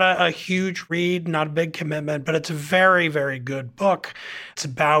 so not a huge read, not a big commitment, but it's a very, very good book. It's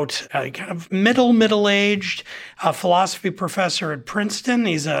about a kind of middle-aged philosophy professor at Princeton.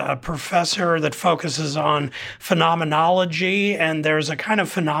 He's a professor that focuses on phenomenology, and there's a kind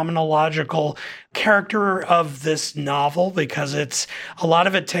of phenomenological character of this novel because a lot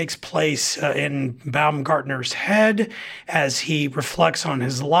of it takes place in Baumgartner's head as he reflects on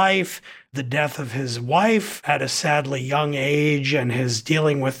his life, the death of his wife at a sadly young age and his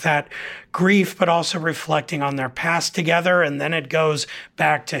dealing with that grief, but also reflecting on their past together. And then it goes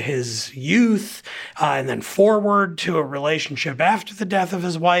back to his youth and then forward to a relationship after the death of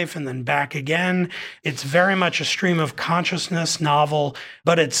his wife and then back again. It's very much a stream of consciousness novel,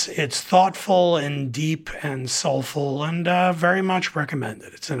 but it's thoughtful and deep and soulful and very much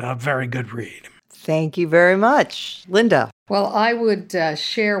recommended. It's a very good read. Thank you very much. Linda. Well, I would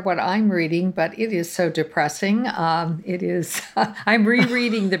share what I'm reading, but it is so depressing. I'm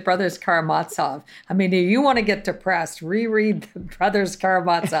rereading The Brothers Karamazov. I mean, if you want to get depressed, reread The Brothers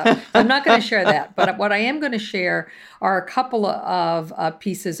Karamazov. I'm not going to share that, but what I am going to share are a couple of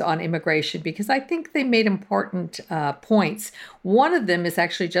pieces on immigration because I think they made important points. One of them is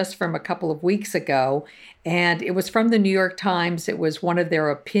actually just from a couple of weeks ago, and it was from the New York Times. It was one of their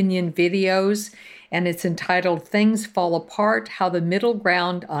opinion videos, and it's entitled Things Fall Apart, How the Middle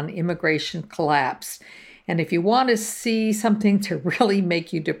Ground on Immigration Collapsed. And if you want to see something to really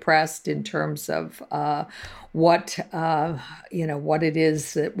make you depressed in terms of what it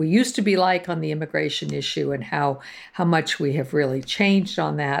is that we used to be like on the immigration issue and how much we have really changed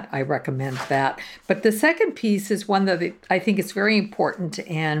on that, I recommend that. But the second piece is one that I think is very important,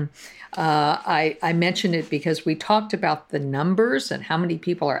 and I mention it because we talked about the numbers and how many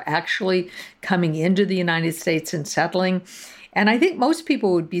people are actually coming into the United States and settling. And I think most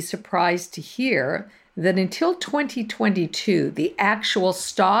people would be surprised to hear that until 2022, the actual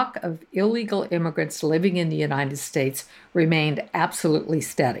stock of illegal immigrants living in the United States remained absolutely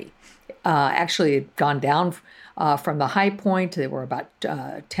steady. Actually, it had gone down from the high point. There were about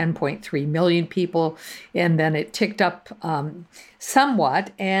 10.3 million people, and then it ticked up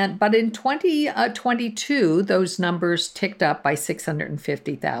somewhat. But in 2022, those numbers ticked up by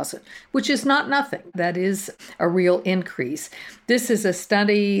 650,000, which is not nothing. That is a real increase. This is a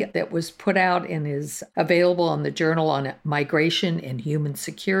study that was put out and is available on the Journal on Migration and Human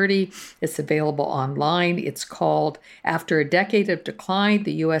Security. It's available online. It's called After a Decade of Decline,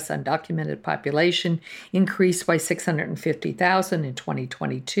 the U.S. Undocumented Population Increased by 650,000 in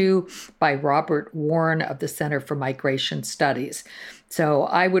 2022 by Robert Warren of the Center for Migration Studies. So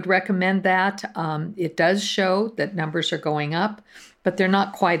I would recommend that. It does show that numbers are going up, but they're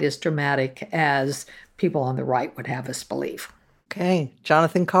not quite as dramatic as people on the right would have us believe. Okay.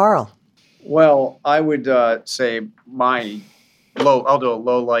 Jonathan Karl. Well, I would say I'll do a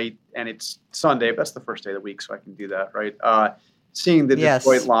low light, and it's Sunday, but that's the first day of the week, so I can do that, right? Seeing the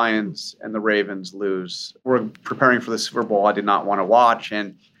Detroit Lions and the Ravens lose. We're preparing for the Super Bowl I did not want to watch,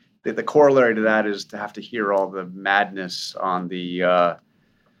 and the corollary to that is to have to hear all the madness on the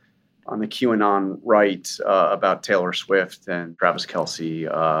QAnon right about Taylor Swift and Travis Kelce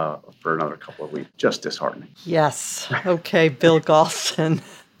for another couple of weeks. Just disheartening. Yes. Okay, Bill Galston.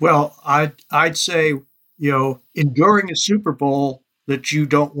 Well, I'd say, enduring a Super Bowl that you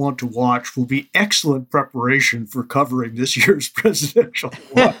don't want to watch will be excellent preparation for covering this year's presidential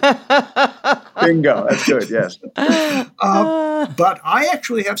election. Bingo. That's good, yes. But I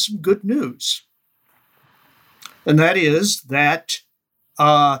actually have some good news. And that is that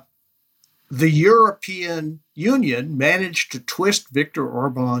the European Union managed to twist Viktor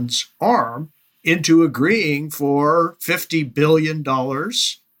Orban's arm into agreeing for $50 billion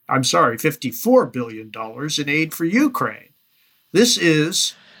 $54 billion in aid for Ukraine. This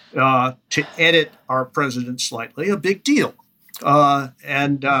is, to edit our president slightly, a big deal.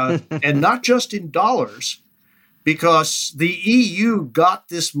 And not just in dollars, because the EU got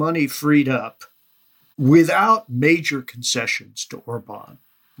this money freed up without major concessions to Orban.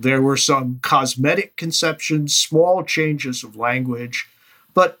 There were some cosmetic concessions, small changes of language,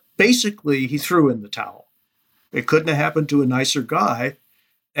 but basically he threw in the towel. It couldn't have happened to a nicer guy.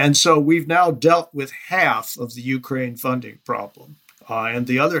 And so we've now dealt with half of the Ukraine funding problem. And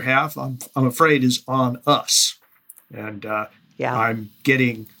the other half, I'm afraid, is on us. And I'm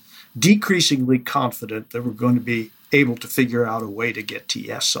getting decreasingly confident that we're going to be able to figure out a way to get to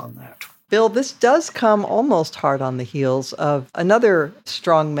yes on that. Bill, this does come almost hard on the heels of another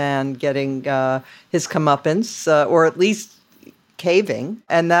strong man getting his comeuppance, or at least caving,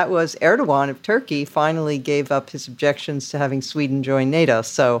 and that was Erdogan of Turkey finally gave up his objections to having Sweden join NATO.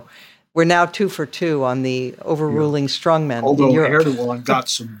 So we're now 2 for 2 on the overruling strongmen in Europe. Although Erdogan got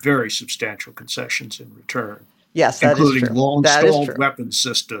some very substantial concessions in return. Yes, that is true. Including long-stalled weapon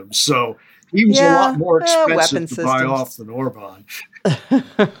systems. So he was a lot more expensive to buy off than Orban.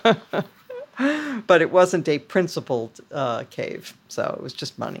 But it wasn't a principled cave, so it was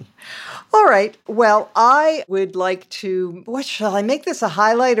just money. All right. Well, I would like to, what shall I make this, a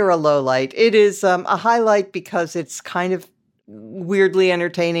highlight or a low light? It is a highlight because it's kind of weirdly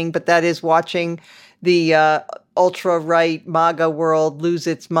entertaining, but that is watching the ultra-right MAGA world lose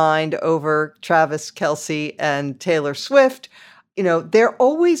its mind over Travis Kelce and Taylor Swift. You know, they're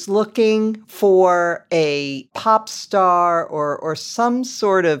always looking for a pop star or some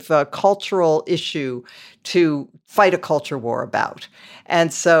sort of cultural issue to fight a culture war about.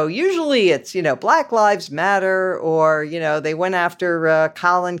 And so usually it's, Black Lives Matter, or, they went after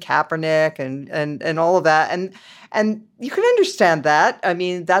Colin Kaepernick and all of that. And you can understand that. I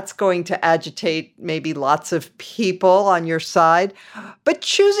mean, that's going to agitate maybe lots of people on your side. But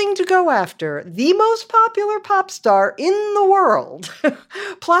choosing to go after the most popular pop star in the world,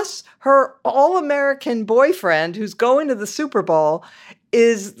 plus her all-American boyfriend who's going to the Super Bowl,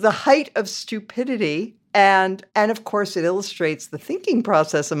 is the height of stupidity. And of course, it illustrates the thinking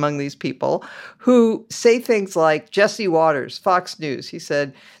process among these people who say things like Jesse Waters, Fox News. He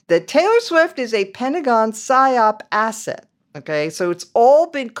said that Taylor Swift is a Pentagon PSYOP asset. Okay, so it's all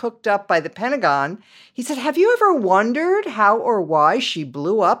been cooked up by the Pentagon. He said, have you ever wondered how or why she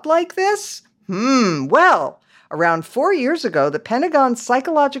blew up like this? Well, around 4 years ago, the Pentagon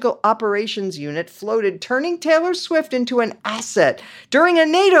Psychological Operations Unit floated turning Taylor Swift into an asset during a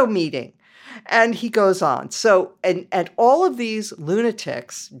NATO meeting. And he goes on. So, and all of these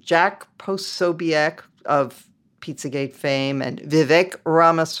lunatics, Jack Posobiec of Pizzagate fame and Vivek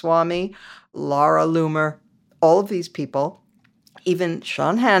Ramaswamy, Laura Loomer, all of these people, even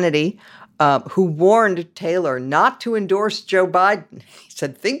Sean Hannity, who warned Taylor not to endorse Joe Biden. He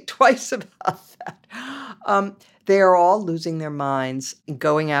said, think twice about that. They are all losing their minds and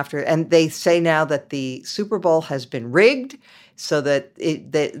going after it. And they say now that the Super Bowl has been rigged so that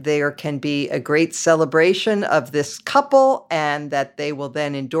there can be a great celebration of this couple, and that they will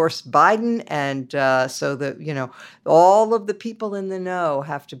then endorse Biden. And so that, all of the people in the know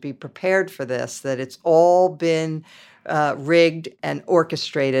have to be prepared for this, that it's all been rigged and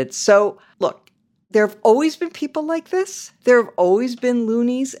orchestrated. So look, there have always been people like this. There have always been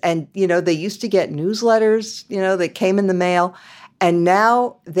loonies. And, they used to get newsletters, that came in the mail. And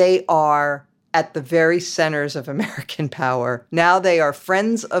now they are at the very centers of American power. Now they are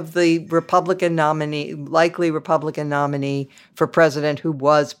friends of the Republican nominee, likely Republican nominee for president who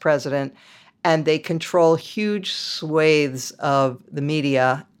was president. And they control huge swathes of the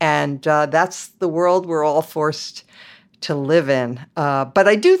media. And that's the world we're all forced to live in. But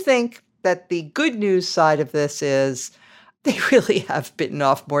I do think that the good news side of this is they really have bitten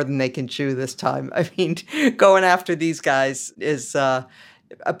off more than they can chew this time. I mean, going after these guys is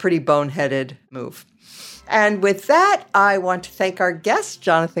a pretty boneheaded move. And with that, I want to thank our guest,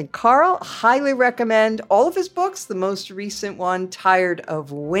 Jonathan Karl. Highly recommend all of his books, the most recent one, Tired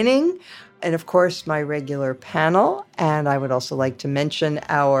of Winning, and of course, my regular panel. And I would also like to mention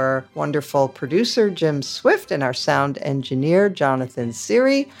our wonderful producer, Jim Swift, and our sound engineer, Jonathan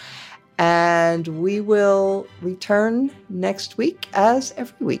Siri. And we will return next week as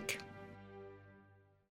every week.